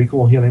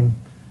recall healing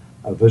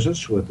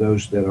visits with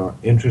those that are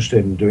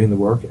interested in doing the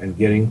work and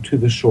getting to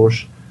the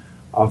source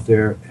of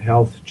their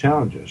health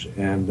challenges.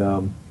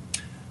 And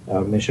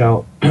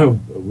Michelle,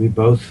 we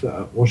both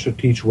also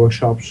teach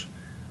workshops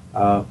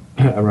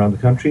around the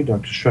country.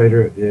 Dr.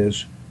 Schrader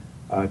is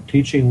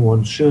teaching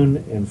one soon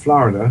in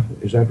Florida.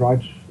 Is that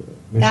right,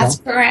 Michelle? That's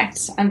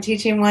correct. I'm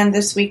teaching one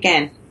this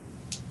weekend.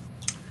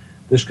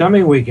 This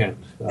coming weekend.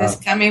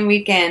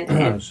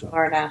 In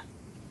Florida.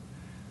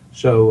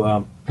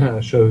 So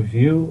if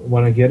you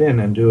want to get in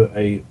and do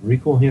a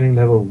Recall Healing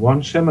Level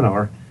 1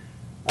 seminar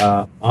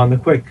on the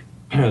quick,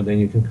 then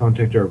you can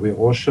contact her. We're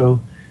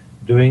also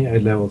doing a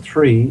Level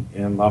 3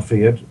 in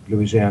Lafayette,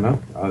 Louisiana.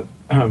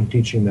 I'm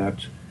teaching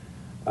that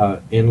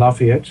in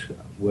Lafayette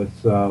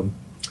with the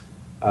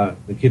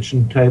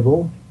kitchen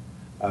table,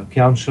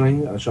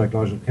 counseling,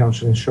 psychological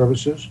counseling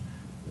services,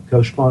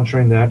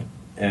 co-sponsoring that,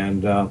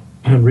 and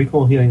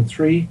Recall Healing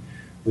 3.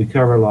 We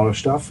cover a lot of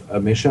stuff.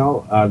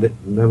 Michelle,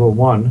 Level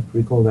 1,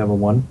 Recall Level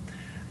 1,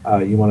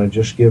 you want to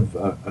just give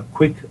a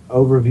quick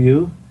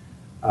overview,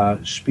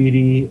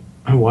 speedy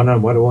one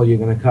on what all you're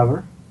going to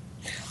cover?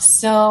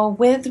 So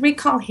with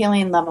Recall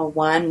Healing Level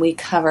 1, we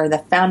cover the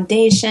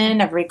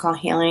foundation of recall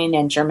healing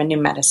and German new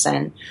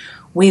medicine.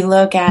 We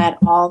look at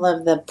all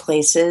of the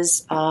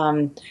places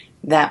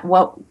that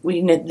what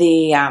we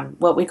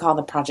call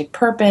the project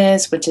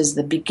purpose, which is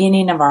the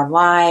beginning of our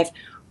life.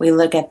 We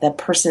look at the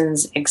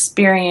person's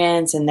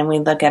experience, and then we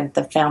look at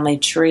the family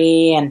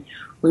tree, and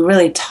we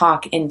really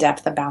talk in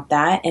depth about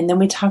that. And then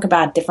we talk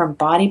about different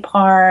body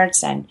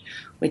parts, and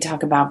we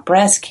talk about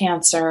breast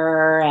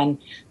cancer, and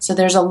so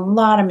there's a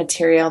lot of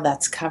material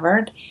that's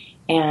covered,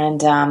 and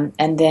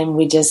then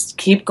we just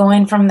keep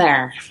going from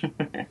there.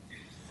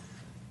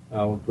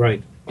 Oh,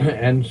 great.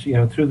 And,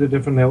 through the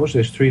different levels,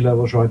 there's 3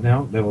 levels right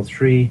now. Level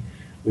 3,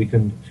 we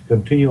can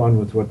continue on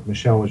with what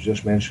Michelle was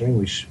just mentioning.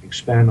 We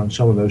expand on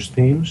some of those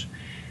themes.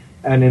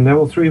 And in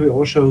Level 3, we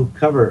also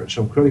cover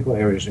some critical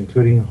areas,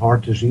 including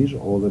heart disease,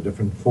 all the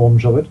different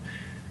forms of it,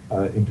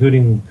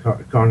 including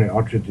coronary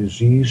artery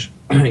disease,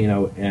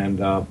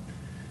 and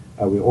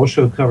we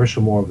also cover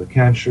some more of the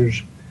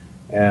cancers,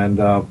 and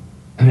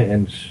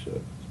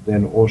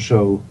then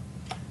also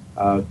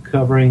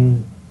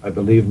covering, I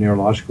believe,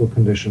 neurological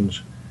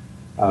conditions.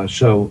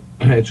 So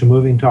it's a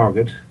moving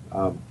target.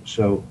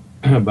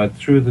 But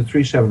through the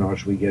 3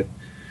 seminars, we get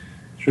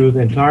through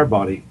the entire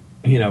body,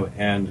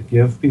 and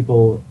give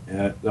people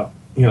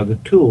the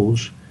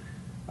tools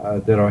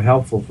that are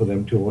helpful for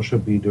them to also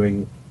be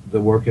doing the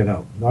work at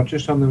home, not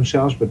just on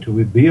themselves, but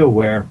to be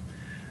aware,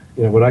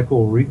 what I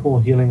call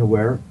recall healing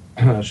aware,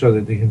 so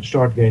that they can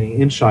start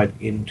gaining insight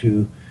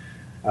into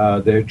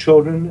their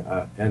children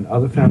and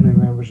other family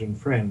members and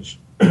friends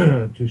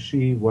to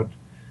see what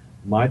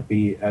might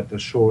be at the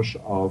source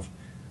of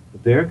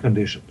their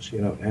conditions.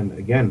 And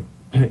again,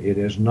 it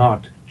is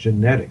not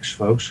genetics,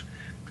 folks.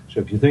 So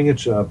if you think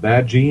it's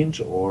bad genes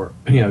or,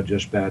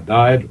 just bad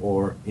diet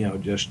or,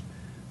 just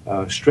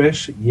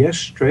stress, yes,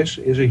 stress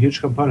is a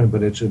huge component,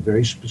 but it's a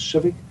very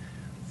specific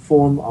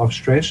form of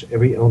stress.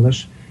 Every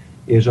illness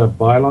is a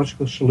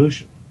biological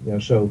solution.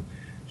 So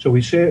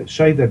we say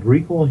that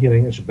recall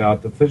healing is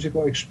about the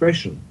physical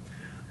expression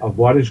of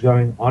what is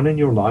going on in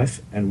your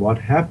life and what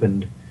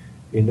happened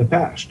in the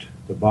past.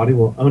 The body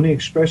will only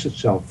express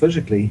itself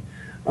physically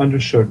under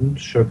certain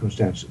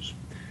circumstances.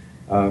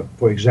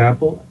 For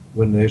example,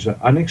 when there's an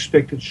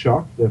unexpected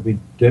shock that we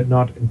did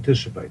not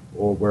anticipate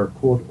or were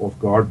caught off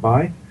guard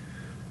by,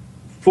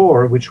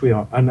 for which we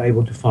are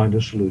unable to find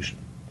a solution.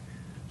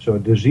 So a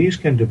disease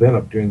can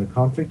develop during the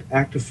conflict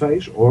active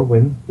phase or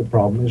when the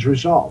problem is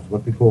resolved,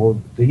 what we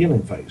call the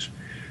healing phase.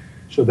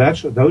 So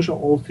those are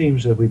all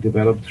themes that we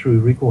develop through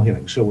recall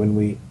healing. So when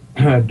we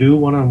do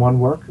one-on-one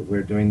work,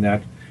 we're doing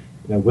that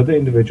with the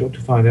individual to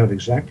find out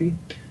exactly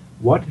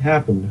what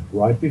happened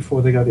right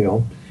before they got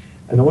ill,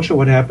 and also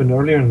what happened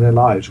earlier in their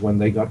lives when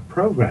they got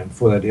programmed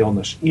for that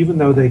illness, even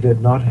though they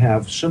did not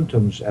have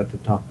symptoms at the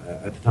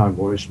time.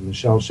 Or as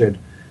Michelle said,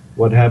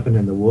 what happened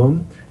in the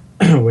womb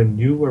when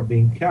you were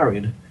being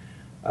carried,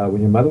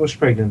 when your mother was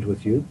pregnant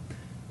with you.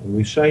 And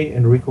we say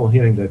in recall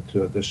healing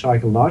that the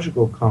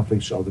psychological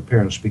conflicts of the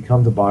parents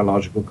become the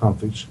biological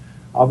conflicts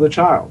of the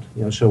child.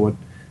 So what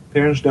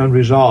parents don't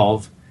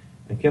resolve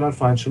and cannot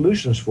find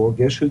solutions for,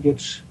 guess who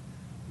gets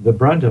the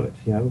brunt of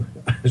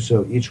it?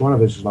 So each one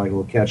of us is like a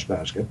little catch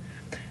basket.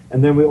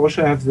 And then we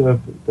also have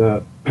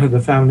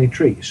the family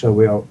tree. So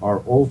we are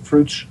all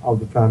fruits of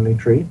the family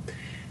tree,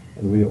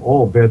 and we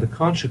all bear the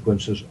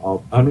consequences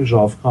of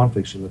unresolved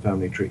conflicts in the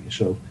family tree.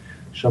 So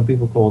some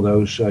people call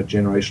those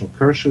generational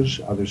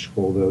curses, others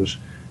call those,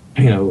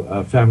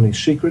 family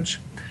secrets.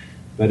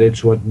 But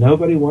it's what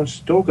nobody wants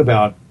to talk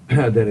about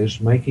that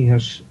is making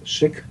us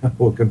sick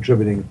or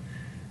contributing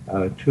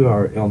to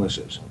our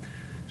illnesses.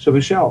 So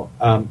Michelle,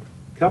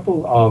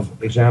 couple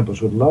of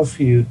examples. Would love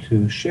for you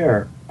to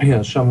share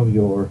some of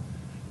your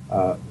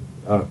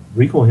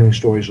recall healing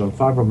stories on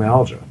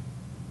fibromyalgia.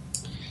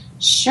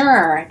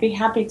 Sure, I'd be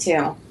happy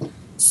to.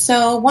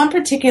 So one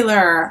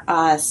particular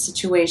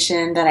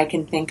situation that I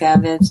can think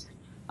of is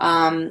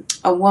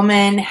a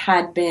woman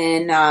had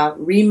been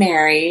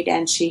remarried,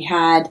 and she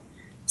had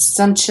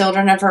some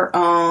children of her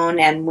own,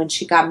 and when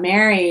she got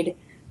married,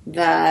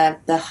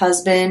 the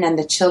husband and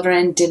the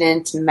children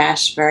didn't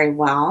mesh very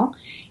well,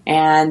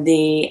 and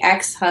the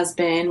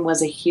ex-husband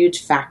was a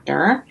huge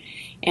factor.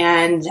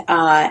 And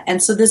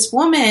so this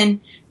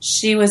woman,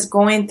 she was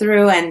going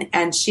through,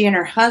 and she and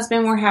her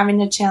husband were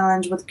having a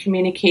challenge with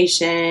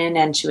communication,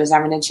 and she was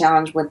having a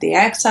challenge with the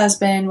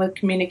ex-husband with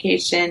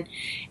communication,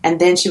 and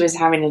then she was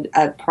having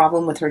a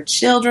problem with her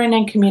children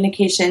and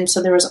communication.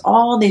 So there was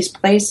all these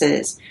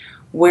places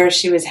where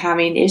she was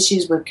having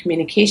issues with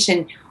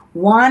communication,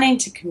 wanting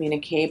to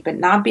communicate, but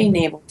not being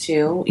able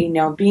to,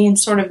 being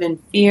sort of in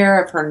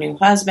fear of her new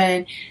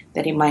husband,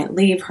 that he might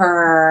leave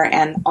her,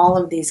 and all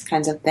of these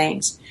kinds of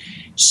things.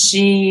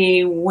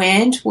 She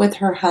went with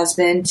her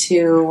husband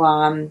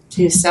to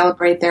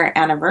celebrate their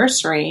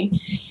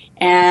anniversary,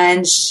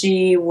 and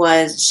she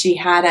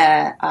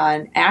had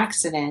an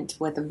accident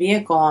with a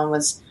vehicle and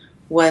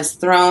was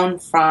thrown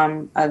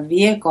from a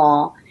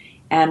vehicle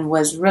and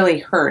was really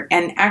hurt,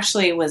 and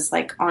actually was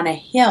like on a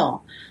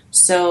hill.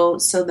 So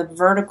the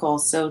vertical,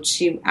 so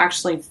she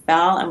actually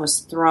fell and was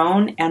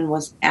thrown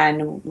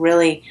and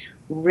really,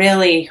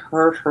 really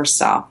hurt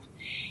herself.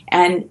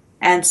 And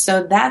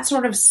so that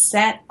sort of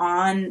set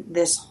on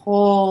this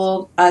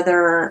whole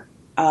other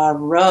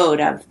road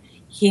of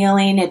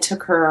healing. It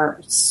took her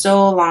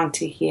so long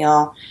to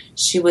heal.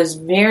 She was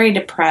very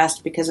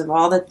depressed because of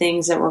all the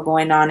things that were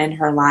going on in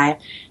her life.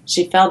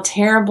 She felt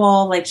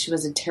terrible, like she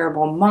was a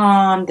terrible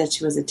mom, that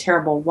she was a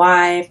terrible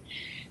wife.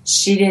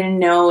 She didn't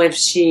know if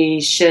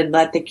she should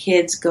let the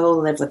kids go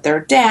live with their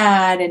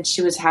dad, and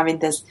she was having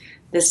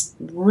this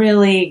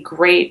really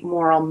great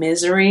moral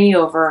misery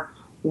over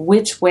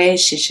which way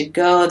she should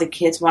go. The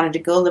kids wanted to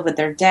go live with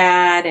their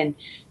dad, and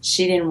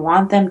she didn't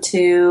want them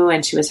to,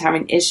 and she was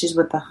having issues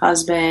with the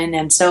husband.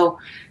 And so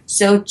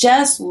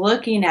just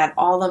looking at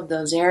all of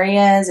those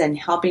areas and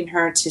helping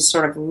her to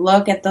sort of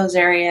look at those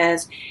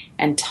areas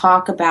and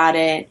talk about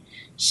it,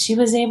 she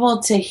was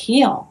able to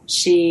heal.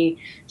 She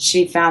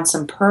found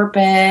some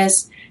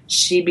purpose.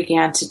 She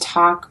began to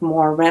talk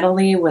more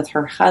readily with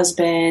her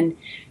husband.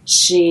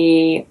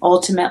 She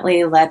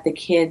ultimately let the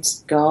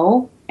kids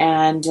go,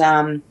 and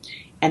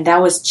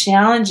that was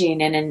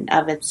challenging in and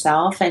of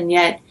itself. And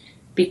yet,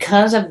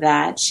 because of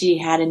that, she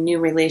had a new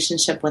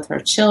relationship with her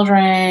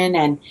children,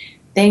 and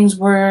things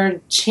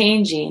were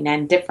changing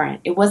and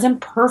different. It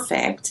wasn't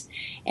perfect,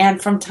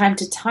 and from time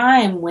to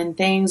time, when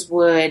things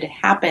would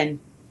happen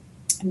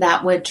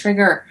that would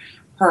trigger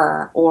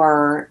her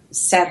or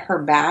set her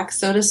back,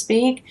 so to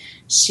speak,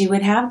 she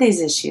would have these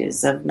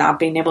issues of not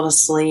being able to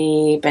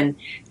sleep and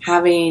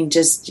having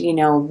just,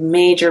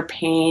 major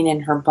pain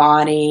in her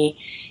body,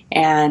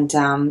 and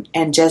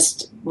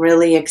just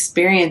really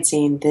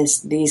experiencing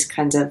these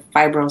kinds of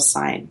fibro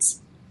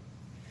signs.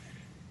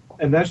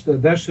 And that's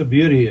the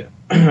beauty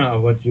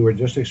of what you were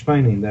just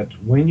explaining, that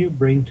when you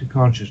bring to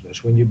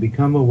consciousness, when you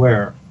become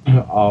aware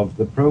of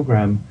the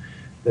program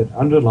that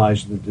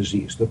underlies the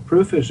disease, the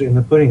proof is in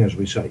the pudding, as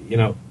we say.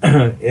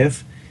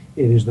 If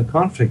it is the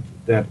conflict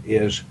that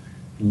is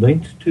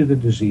linked to the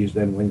disease,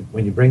 then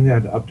when you bring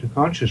that up to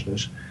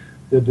consciousness,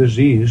 the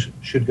disease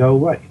should go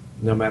away,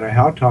 no matter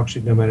how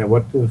toxic, no matter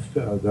what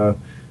the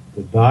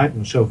diet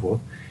and so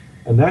forth.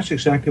 And that's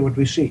exactly what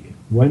we see.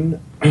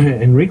 When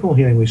in recall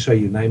healing we say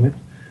you name it,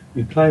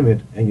 you claim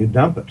it, and you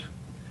dump it.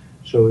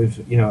 So if,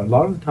 a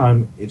lot of the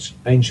time it's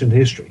ancient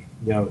history.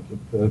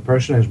 The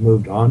person has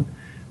moved on,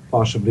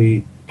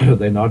 possibly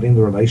they're not in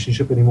the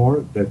relationship anymore,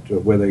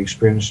 where they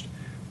experienced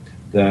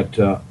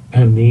that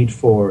need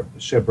for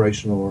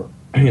separation, or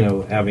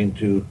having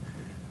to,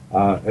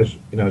 as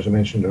I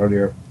mentioned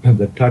earlier,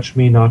 the touch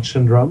me not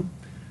syndrome.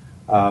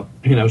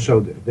 So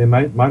there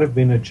might have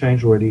been a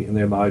change already in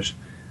their lives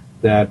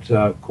that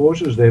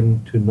causes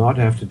them to not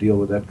have to deal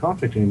with that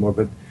conflict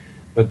anymore,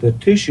 but the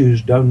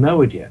tissues don't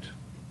know it yet.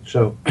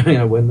 So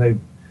when they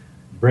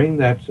bring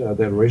that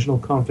original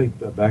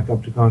conflict back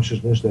up to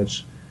consciousness,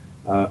 that's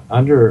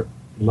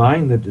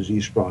underlying the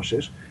disease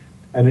process,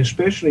 and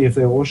especially if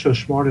they're also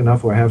smart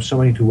enough or have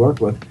somebody to work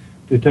with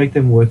to take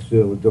them with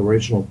the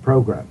original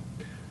program,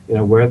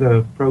 where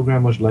the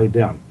program was laid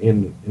down.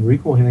 In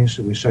recall healing,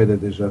 so we say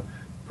that there's a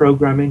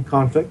programming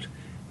conflict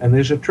and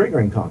there's a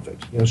triggering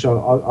conflict.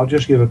 So I'll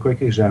just give a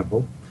quick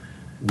example.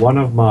 One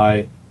of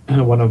my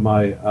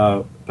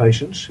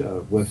patients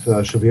with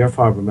severe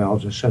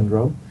fibromyalgia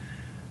syndrome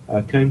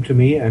came to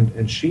me,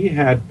 and she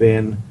had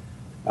been.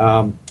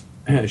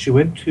 She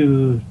went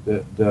to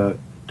the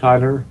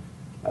Tyler.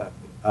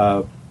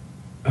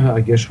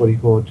 I guess what do you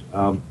call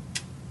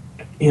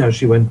it?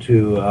 She went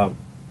to.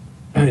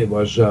 It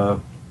was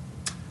a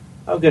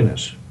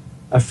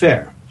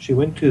fair. She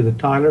went to the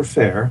Tyler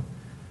Fair,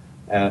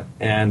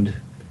 and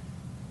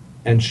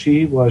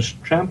she was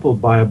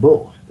trampled by a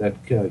bull that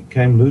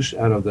came loose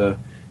out of the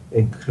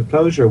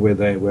enclosure where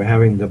they were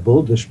having the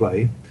bull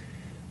display.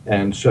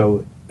 And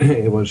so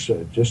it was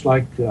just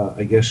like,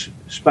 I guess,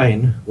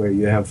 Spain, where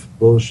you have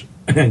bulls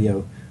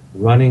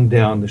running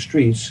down the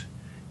streets,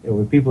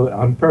 where people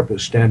on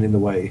purpose stand in the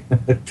way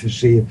to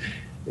see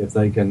if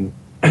they can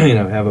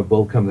have a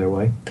bull come their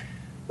way.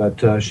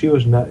 But she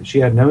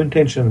had no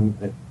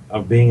intention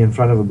of being in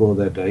front of a bull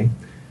that day.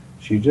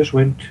 She just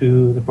went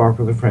to the park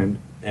with a friend,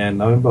 and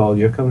lo and behold,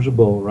 here comes a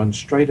bull, runs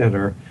straight at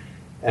her,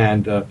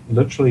 and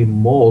literally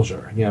mauls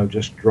her,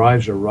 just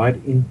drives her right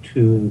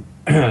into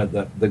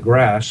the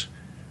grass,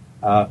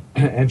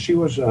 and she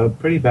was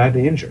pretty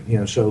badly injured,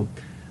 so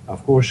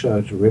of course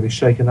it's really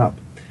shaken up.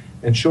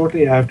 And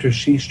shortly after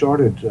she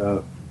started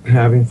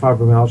having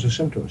fibromyalgia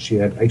symptoms, she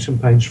had aches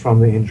and pains from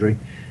the injury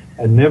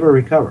and never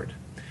recovered.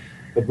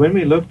 But when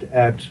we looked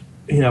at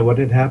what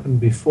had happened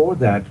before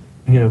that,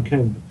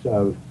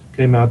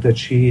 came out that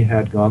she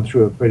had gone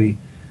through a pretty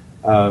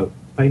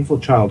painful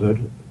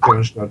childhood.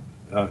 Parents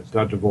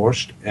got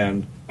divorced,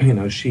 and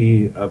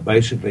she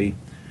basically.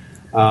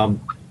 Oh,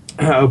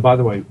 by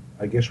the way,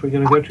 I guess we're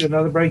going to go to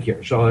another break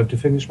here, so I'll have to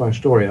finish my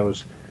story. I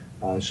was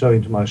so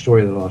into my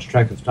story that I lost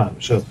track of time.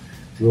 So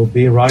we'll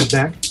be right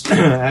back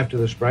after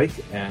this break,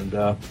 and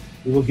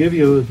we will give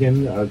you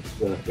again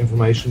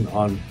information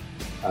on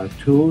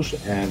tools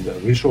and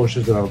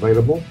resources that are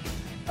available,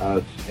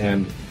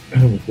 and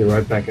we'll be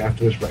right back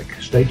after this break.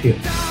 Stay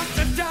tuned.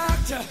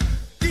 Doctor,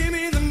 give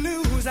me the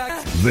news.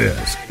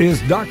 This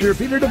is Dr.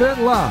 Pieter De Wet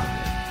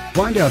Live.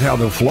 Find out how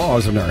the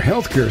flaws in our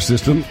healthcare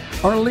system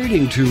are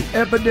leading to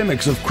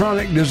epidemics of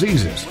chronic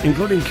diseases,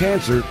 including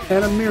cancer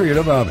and a myriad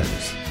of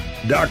others.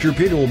 Dr.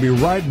 Peter will be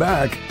right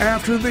back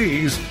after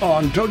these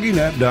on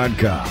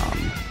TogiNet.com.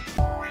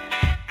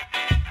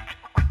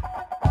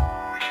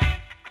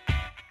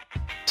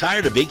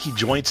 Tired of achy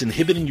joints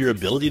inhibiting your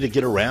ability to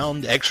get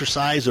around,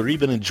 exercise, or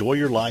even enjoy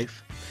your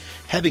life?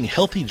 Having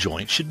healthy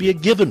joints should be a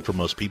given for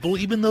most people,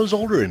 even those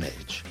older in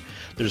age.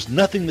 There's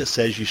nothing that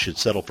says you should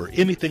settle for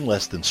anything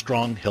less than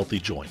strong, healthy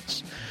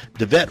joints.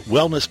 De Wet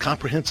Wellness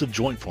Comprehensive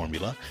Joint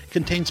Formula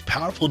contains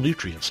powerful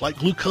nutrients like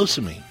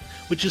glucosamine,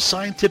 which is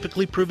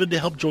scientifically proven to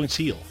help joints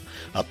heal.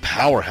 A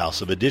powerhouse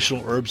of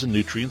additional herbs and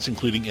nutrients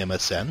including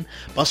MSM,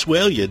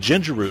 boswellia,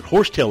 ginger root,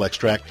 horsetail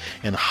extract,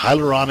 and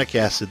hyaluronic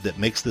acid that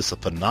makes this a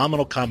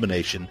phenomenal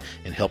combination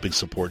in helping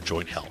support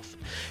joint health.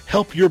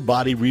 Help your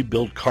body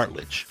rebuild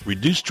cartilage,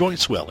 reduce joint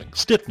swelling,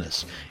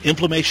 stiffness,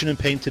 inflammation, and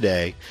pain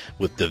today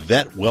with the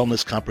Vet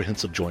Wellness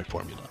Comprehensive Joint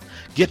Formula.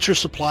 Get your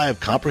supply of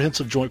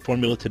Comprehensive Joint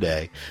Formula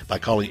today by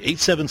calling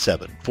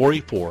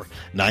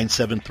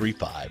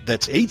 877-484-9735.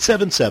 That's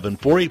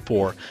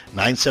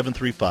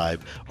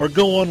 877-484-9735, or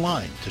go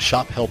online to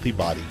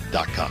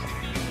shophealthybody.com.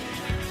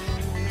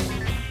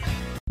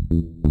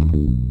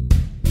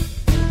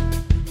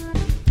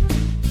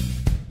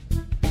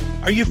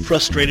 Are you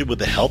frustrated with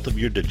the health of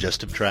your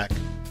digestive tract?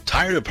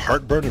 Tired of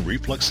heartburn and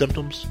reflux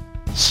symptoms?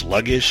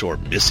 Sluggish or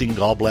missing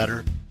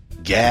gallbladder?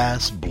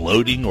 Gas,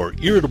 bloating, or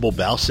irritable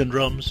bowel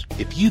syndromes?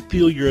 If you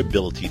feel your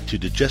ability to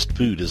digest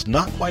food is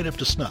not quite up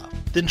to snuff,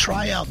 then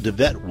try out De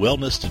Wet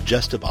Wellness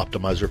Digestive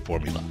Optimizer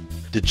Formula.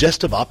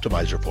 Digestive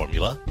Optimizer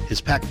Formula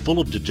is packed full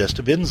of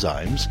digestive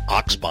enzymes,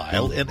 ox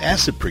bile, and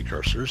acid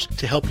precursors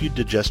to help you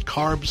digest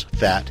carbs,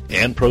 fat,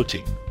 and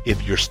protein.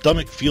 If your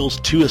stomach feels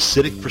too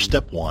acidic for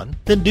step 1,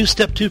 then do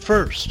step 2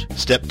 first.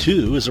 Step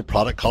 2 is a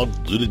product called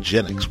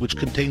Glutagenics, which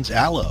contains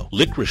aloe,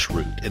 licorice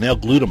root, and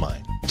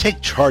L-glutamine.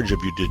 Take charge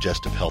of your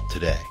digestive health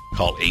today.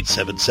 Call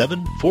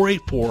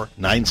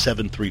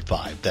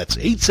 877-484-9735. That's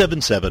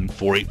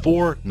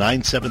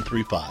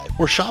 877-484-9735.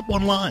 Or shop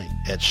online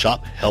at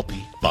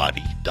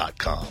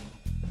shophealthybody.com.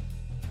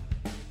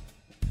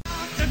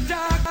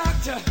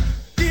 Doctor,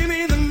 give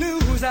me the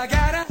news. I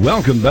gotta...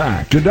 Welcome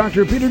back to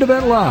Dr. Pieter De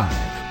Wet Live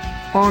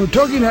on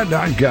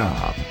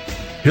TogiNet.com.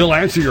 He'll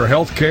answer your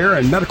health care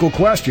and medical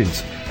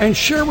questions and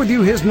share with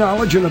you his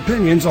knowledge and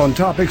opinions on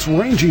topics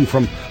ranging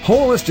from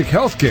holistic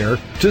health care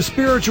to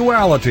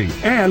spirituality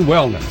and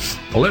wellness.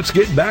 Let's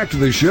get back to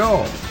the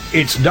show.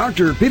 It's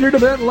Dr. Pieter De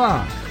Wet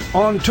Live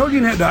on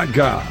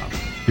TogiNet.com.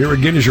 Here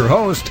again is your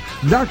host,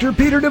 Dr.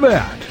 Pieter De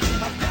Wet.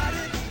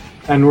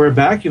 And we're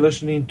back. You're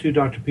listening to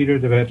Dr. Pieter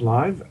De Wet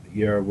Live.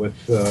 You're with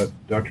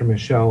Dr.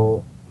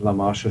 Michelle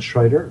Lamasa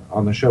Schrader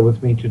on the show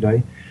with me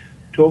today,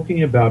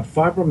 talking about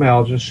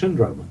fibromyalgia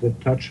syndrome, the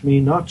touch me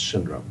not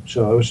syndrome.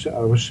 So I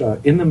was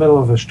in the middle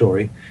of a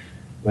story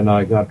when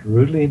I got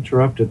rudely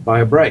interrupted by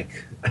a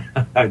break.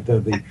 I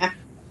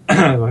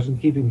wasn't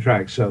keeping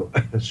track, so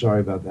sorry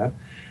about that.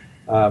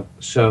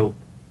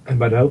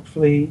 But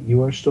hopefully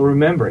you are still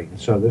remembering.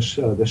 So this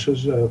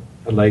was a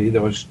lady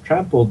that was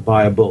trampled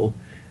by a bull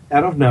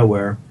out of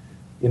nowhere,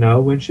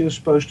 when she was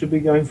supposed to be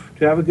going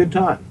to have a good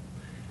time.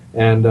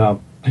 And,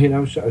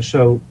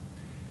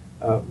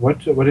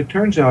 what it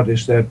turns out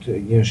is that,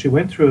 she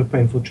went through a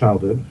painful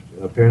childhood.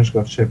 Her parents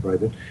got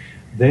separated.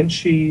 Then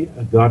she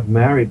got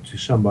married to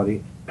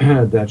somebody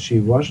that she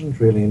wasn't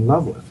really in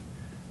love with.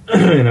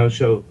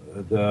 So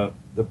the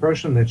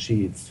person that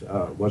she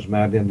was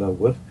madly in love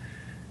with,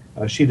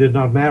 she did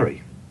not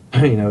marry.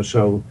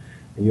 So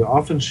you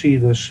often see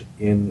this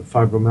in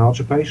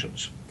fibromyalgia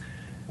patients.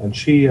 And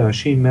she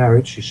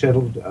married, she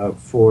settled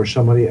for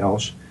somebody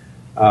else.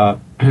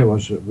 It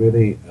was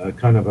really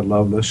kind of a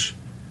loveless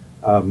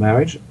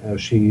marriage.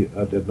 She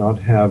did not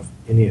have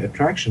any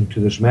attraction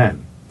to this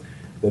man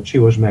that she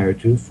was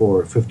married to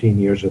for 15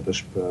 years at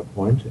this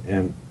point.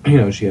 And,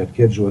 she had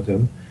kids with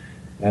him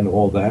and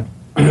all that.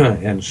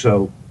 And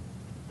so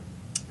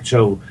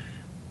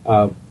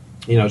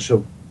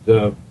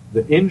the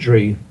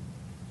injury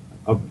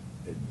of,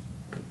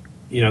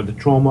 the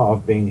trauma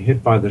of being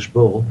hit by this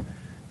bull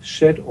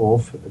set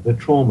off the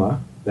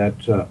trauma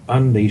that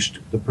unleashed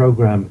the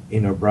program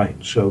in her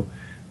brain. So,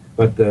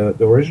 but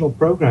the original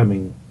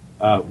programming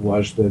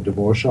was the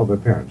divorce of her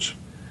parents.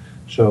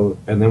 So,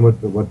 and then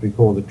what we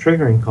call the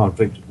triggering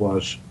conflict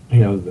was,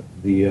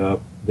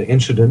 the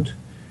incident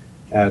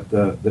at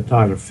the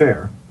Tyler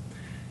Fair.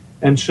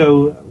 And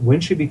so when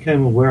she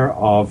became aware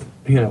of,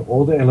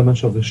 all the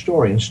elements of the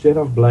story, instead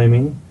of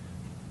blaming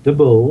the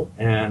bull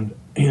and,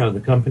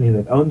 the company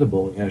that owned the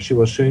bull, she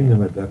was suing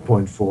them at that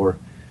point for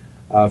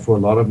a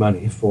lot of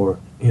money for,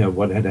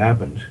 what had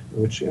happened,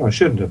 which,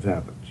 shouldn't have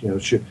happened.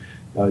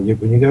 When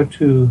you go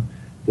to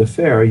the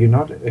fair, you're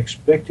not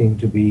expecting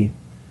to be,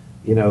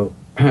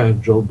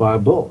 drilled by a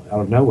bull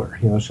out of nowhere.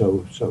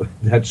 So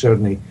that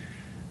certainly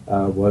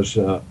was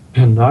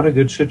not a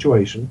good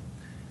situation,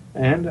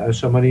 and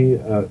somebody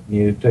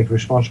needed to take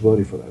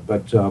responsibility for that.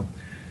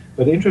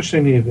 But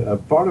interestingly,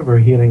 part of her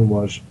healing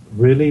was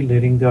really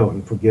letting go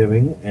and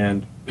forgiving,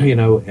 and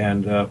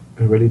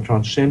really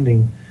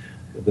transcending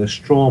this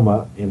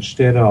trauma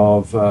instead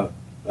of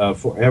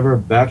forever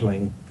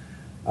battling,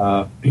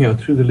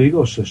 through the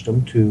legal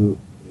system to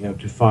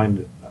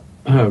find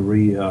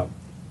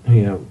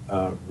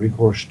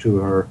recourse to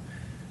her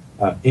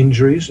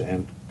injuries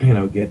and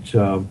get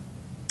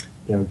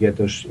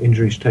those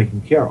injuries taken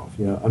care of.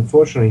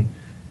 Unfortunately,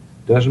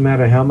 it doesn't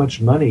matter how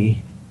much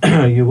money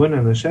you win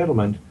in a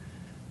settlement.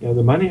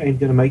 The money ain't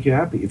going to make you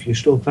happy if you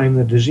still claim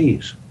the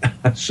disease.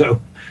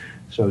 So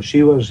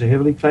she was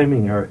heavily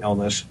claiming her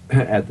illness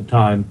at the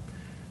time,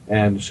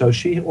 and so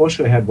she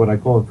also had what I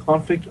call a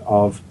conflict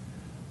of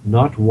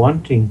not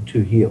wanting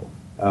to heal.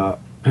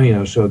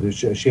 So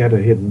that she had a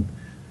hidden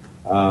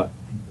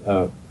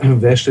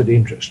vested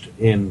interest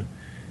in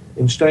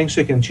staying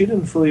sick, and she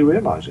didn't fully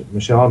realize it.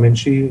 Michelle, I mean,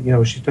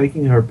 she's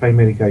taking her pain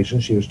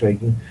medication, she was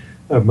taking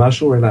her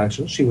muscle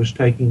relaxants, she was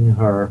taking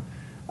her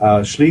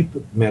sleep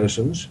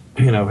medicines,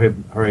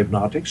 her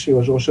hypnotics. She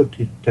was also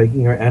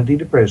taking her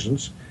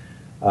antidepressants,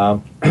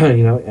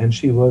 and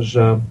she was,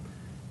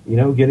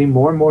 getting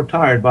more and more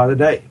tired by the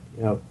day,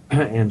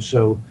 and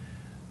so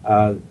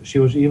she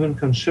was even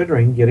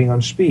considering getting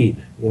on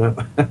speed,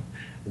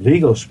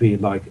 legal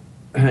speed, like,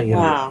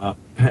 Wow.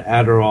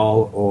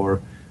 Adderall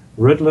or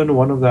Ritalin,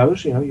 one of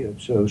those,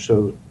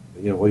 so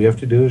all you have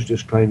to do is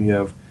just claim you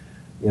have,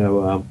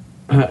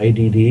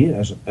 ADD,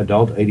 as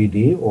adult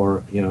ADD,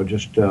 or,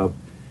 just have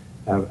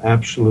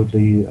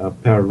absolutely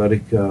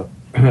paralytic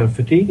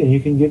fatigue, and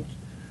you can get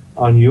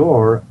on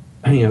your,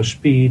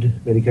 speed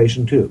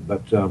medication too.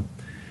 But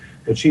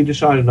she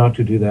decided not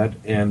to do that,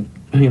 and,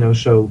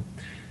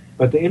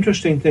 but the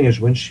interesting thing is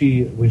when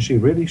she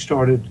really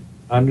started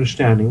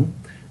understanding,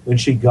 when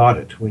she got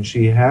it, when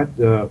she had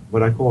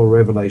what I call a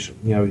revelation,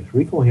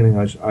 recall healing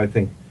I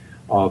think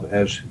of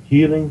as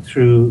healing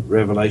through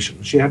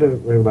revelation. She had a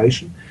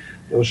revelation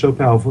that was so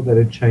powerful that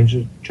it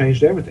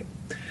changed everything.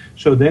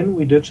 So then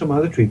we did some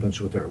other treatments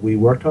with her. We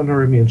worked on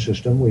her immune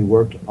system. We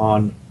worked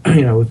on,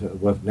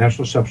 with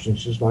natural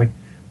substances like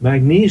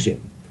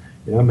magnesium.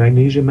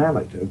 Magnesium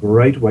malate, a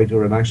great way to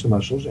relax the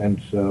muscles, and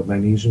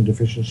magnesium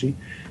deficiency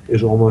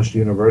is almost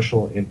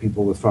universal in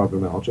people with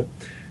fibromyalgia.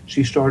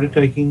 She started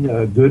taking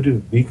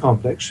good B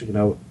complex,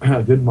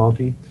 a good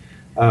multi,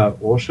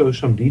 also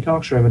some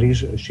detox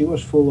remedies. She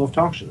was full of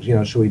toxins,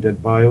 so we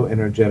did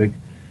bioenergetic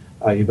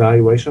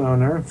evaluation on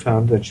her,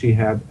 found that she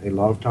had a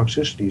lot of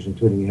toxicities,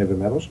 including heavy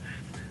metals.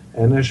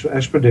 And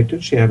as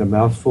predicted, she had a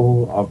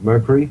mouthful of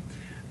mercury.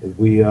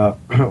 We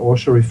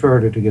also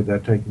referred her to get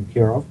that taken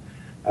care of.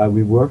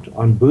 We worked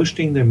on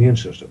boosting the immune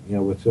system,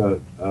 with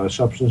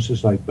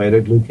substances like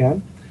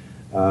beta-glucan.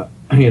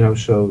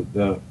 So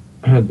the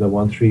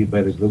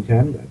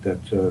 1,3-beta-glucan that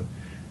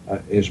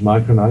is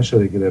micronized so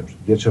that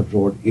it gets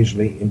absorbed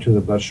easily into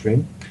the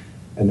bloodstream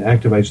and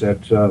activates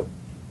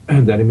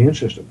that immune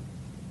system.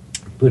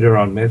 Put her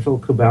on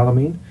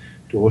methylcobalamin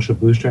to also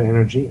boost her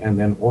energy, and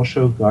then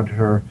also got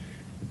her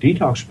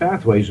detox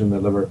pathways in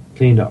the liver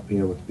cleaned up,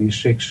 with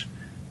B6,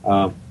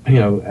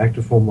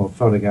 active form of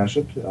folic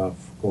acid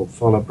called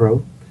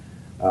Folapro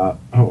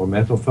or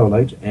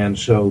methylfolate, and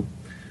so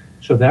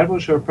that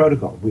was her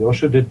protocol. We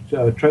also did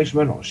trace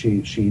minerals.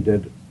 She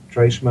did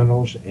trace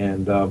minerals,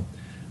 and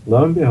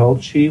lo and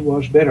behold, she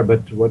was better.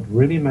 But what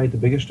really made the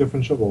biggest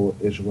difference of all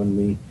is when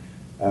we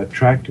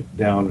tracked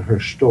down her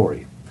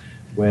story,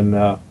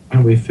 when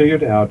we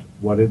figured out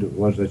what it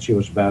was that she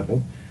was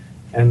battling,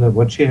 and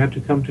what she had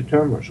to come to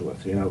terms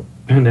with.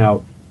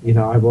 Now,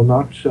 I will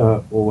not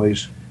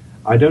always.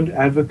 I don't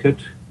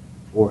advocate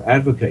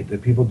that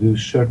people do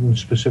certain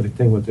specific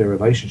thing with their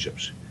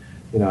relationships.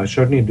 I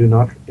certainly do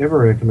not ever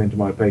recommend to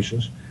my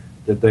patients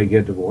that they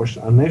get divorced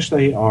unless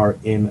they are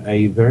in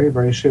a very,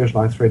 very serious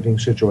life-threatening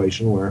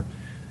situation where,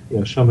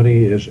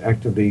 somebody is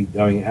actively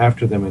going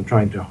after them and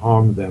trying to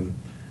harm them.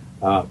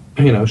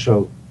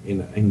 So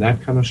in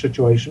that kind of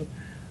situation,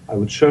 I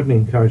would certainly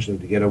encourage them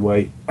to get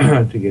away,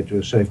 to get to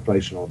a safe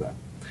place and all that.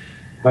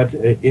 But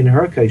in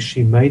her case,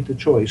 she made the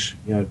choice,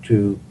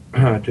 to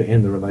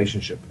end the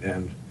relationship,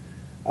 and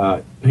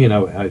I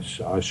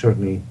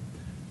certainly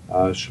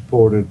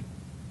supported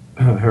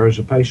her as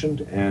a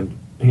patient, and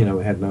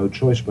had no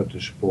choice but to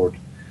support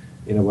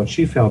what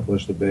she felt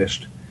was the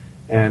best.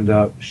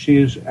 And she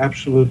is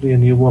absolutely a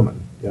new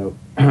woman.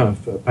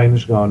 Pain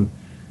is gone.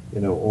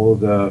 All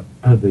the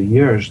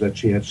years that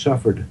she had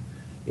suffered,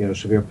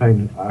 severe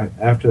pain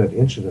after that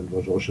incident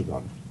was also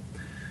gone.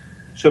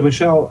 So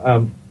Michelle,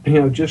 I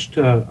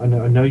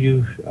know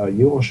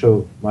you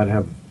also might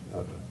have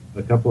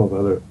a couple of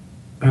other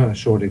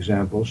short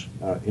examples.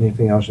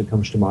 Anything else that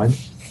comes to mind?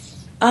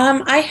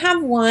 I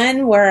have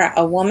one where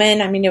a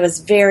woman, it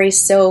was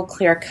so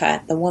clear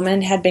cut. The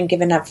woman had been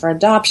given up for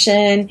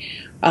adoption.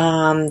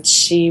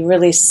 She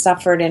really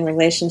suffered in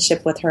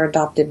relationship with her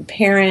adopted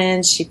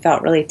parents. She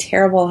felt really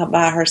terrible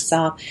about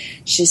herself.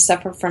 She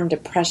suffered from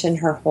depression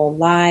her whole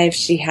life.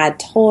 She had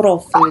total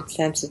food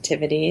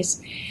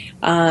sensitivities.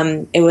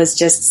 It was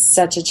just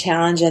such a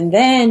challenge. And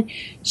then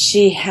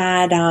she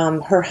had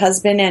her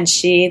husband and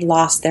she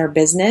lost their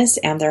business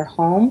and their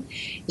home.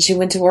 She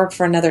went to work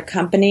for another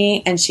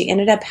company, and she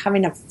ended up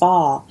having a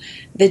fall.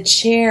 The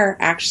chair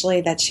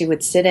actually that she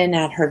would sit in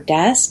at her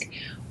desk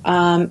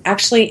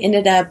actually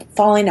ended up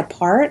falling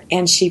apart,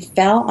 and she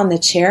fell on the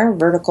chair,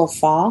 vertical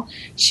fall.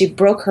 She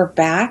broke her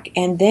back,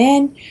 and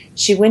then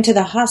she went to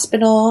the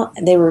hospital.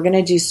 They were going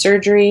to do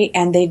surgery,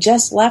 and they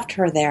just left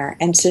her there.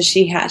 And so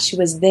she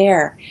was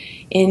there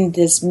in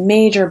this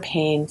major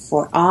pain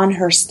on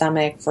her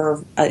stomach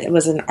for it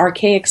was an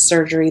archaic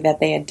surgery that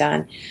they had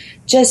done.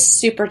 Just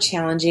super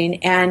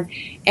challenging. And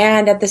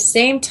at the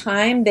same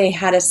time, they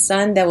had a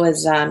son that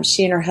was,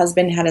 she and her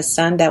husband had a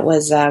son that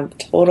was a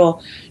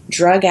total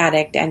drug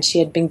addict, and she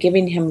had been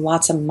giving him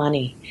lots of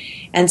money.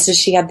 And so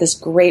she had this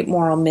great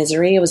moral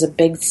misery. It was a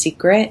big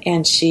secret,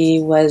 and she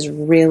was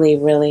really,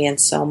 really in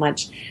so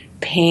much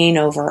pain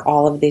over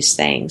all of these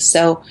things.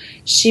 So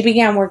she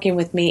began working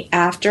with me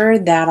after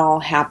that all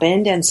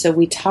happened, and so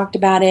we talked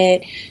about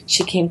it.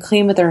 She came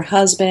clean with her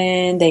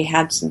husband. They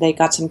got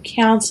some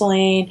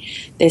counseling.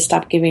 They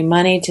stopped giving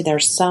money to their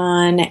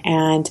son,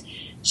 and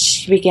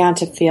she began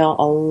to feel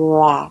a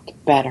lot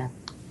better.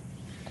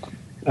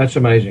 That's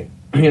amazing.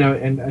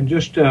 And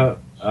just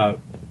that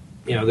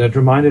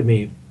reminded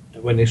me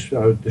when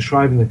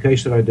describing the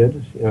case that I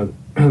did,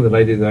 the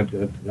lady that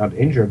got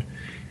injured.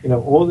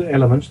 All the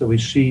elements that we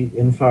see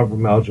in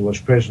fibromyalgia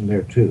was present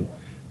there too.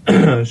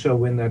 So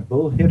when that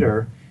bull hit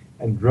her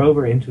and drove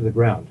her into the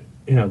ground,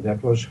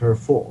 that was her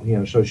fall.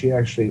 So she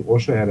actually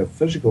also had a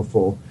physical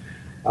fall,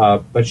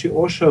 but she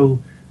also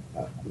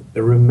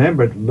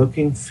remembered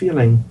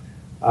feeling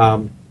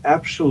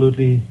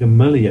absolutely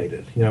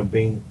humiliated.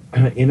 Being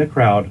in a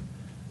crowd,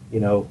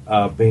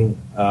 being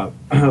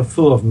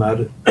full of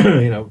mud,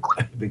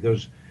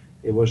 because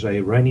it was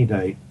a rainy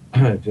day.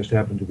 It just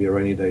happened to be a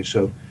rainy day,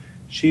 so.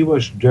 She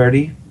was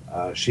dirty.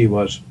 She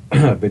was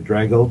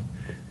bedraggled,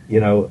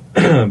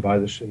 by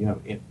this,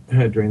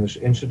 during this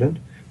incident,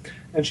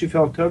 and she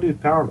felt totally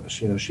powerless.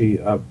 She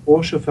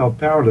also felt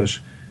powerless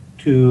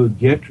to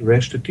get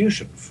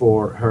restitution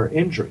for her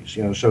injuries.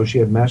 So she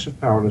had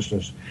massive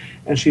powerlessness,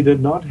 and she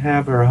did not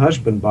have her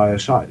husband by her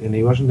side, and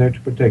he wasn't there to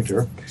protect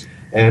her.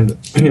 And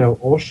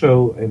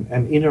also,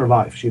 and in her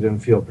life, she didn't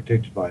feel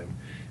protected by him,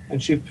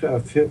 and she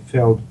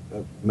felt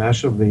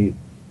massively,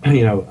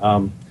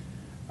 devalued,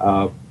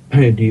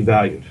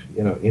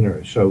 in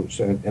her. So,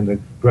 and the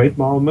great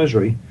moral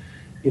misery,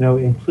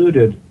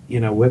 included,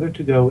 whether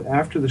to go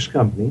after this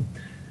company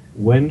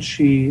when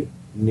she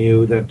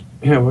knew that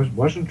it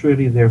wasn't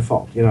really their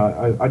fault.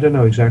 I don't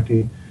know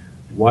exactly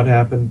what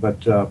happened,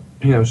 but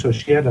so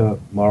she had a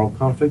moral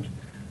conflict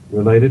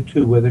related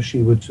to whether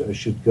she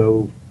should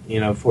go,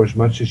 for as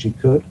much as she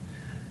could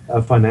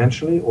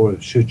financially, or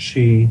should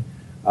she,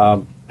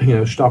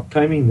 stop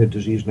claiming the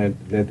disease and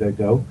let that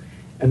go,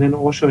 and then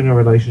also in a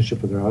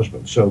relationship with her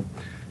husband. So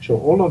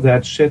all of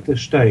that set the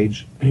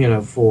stage,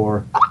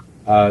 for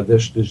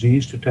this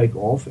disease to take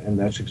off, and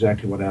that's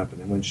exactly what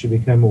happened. And when she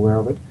became aware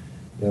of it,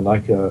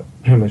 like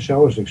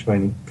Michelle was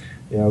explaining,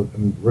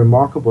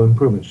 remarkable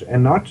improvements,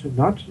 and not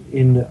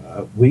in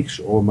weeks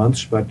or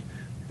months, but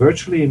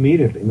virtually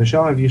immediately.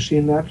 Michelle, have you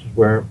seen that,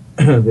 where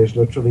there's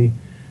literally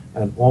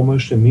an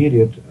almost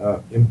immediate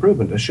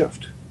improvement, a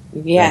shift?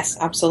 Yes,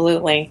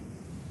 absolutely.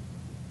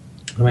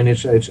 I mean,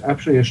 it's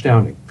absolutely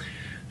astounding.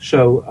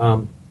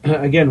 So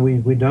again,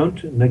 we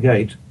don't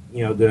negate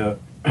the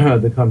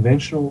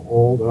conventional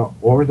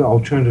or the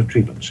alternative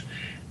treatments.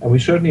 And we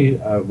certainly,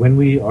 when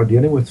we are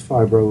dealing with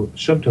fibro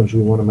symptoms,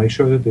 we want to make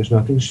sure that there's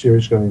nothing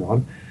serious going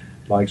on,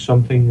 like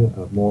something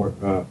more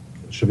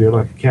severe,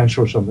 like a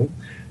cancer or something.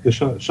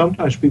 Because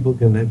sometimes people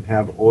can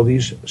have all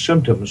these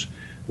symptoms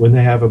when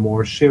they have a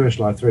more serious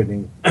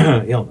life-threatening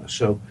illness.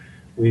 So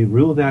we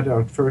rule that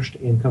out first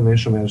in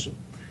conventional medicine.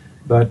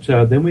 But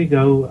then we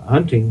go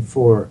hunting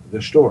for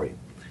the story.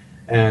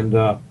 And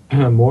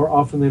more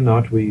often than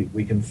not,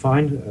 we can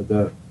find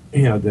the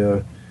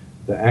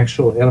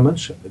actual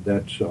elements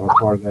that are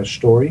part of that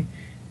story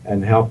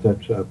and help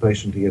that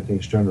patient to get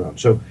things turned around.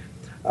 So,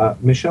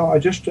 Michelle, I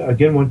just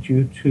again want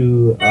you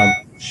to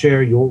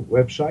share your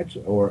website,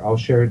 or I'll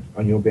share it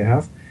on your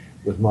behalf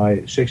with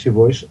my sexy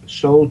voice,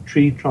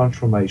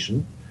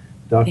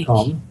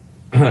 soultreetransformation.com.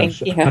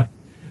 Thank you.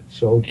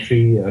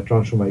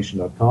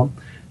 soultreetransformation.com.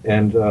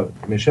 And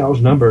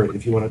Michelle's number,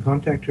 if you want to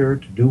contact her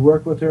to do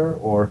work with her,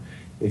 or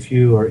if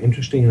you are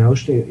interested in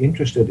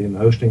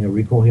hosting a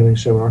recall healing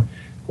seminar,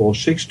 call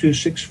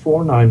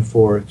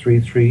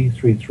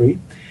 626-494-3333.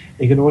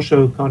 You can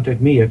also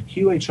contact me at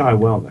QHI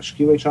Wellness,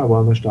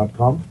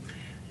 QHIWellness.com.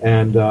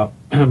 And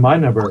my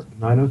number,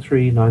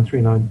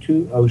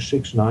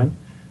 903-939-2069,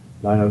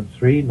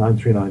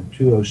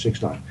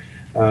 903-939-2069.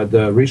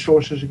 The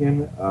resources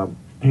again,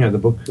 the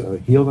book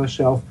Heal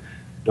Thyself,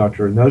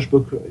 Dr. Renaud's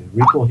book,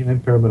 Recall Healing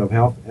Pyramid of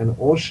Health, and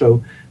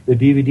also the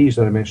DVDs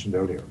that I mentioned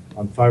earlier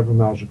on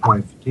fibromyalgia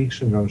chronic fatigue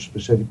syndrome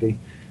specifically.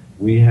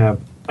 We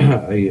have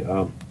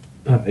a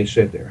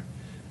set there.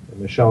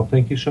 And Michelle,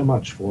 thank you so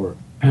much for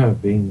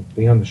being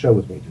on the show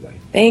with me today.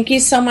 Thank you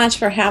so much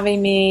for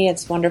having me.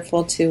 It's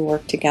wonderful to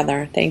work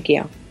together. Thank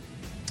you.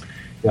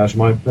 Yeah, it's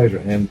my pleasure.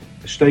 And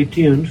stay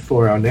tuned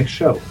for our next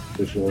show,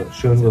 because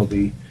soon we'll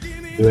be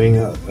doing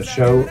a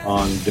show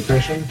on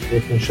depression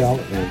with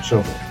Michelle and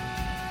so forth.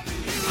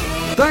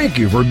 Thank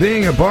you for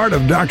being a part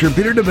of Dr.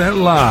 Pieter De Wet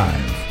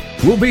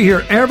Live. We'll be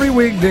here every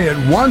weekday at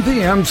 1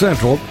 p.m.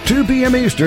 Central, 2 p.m. Eastern.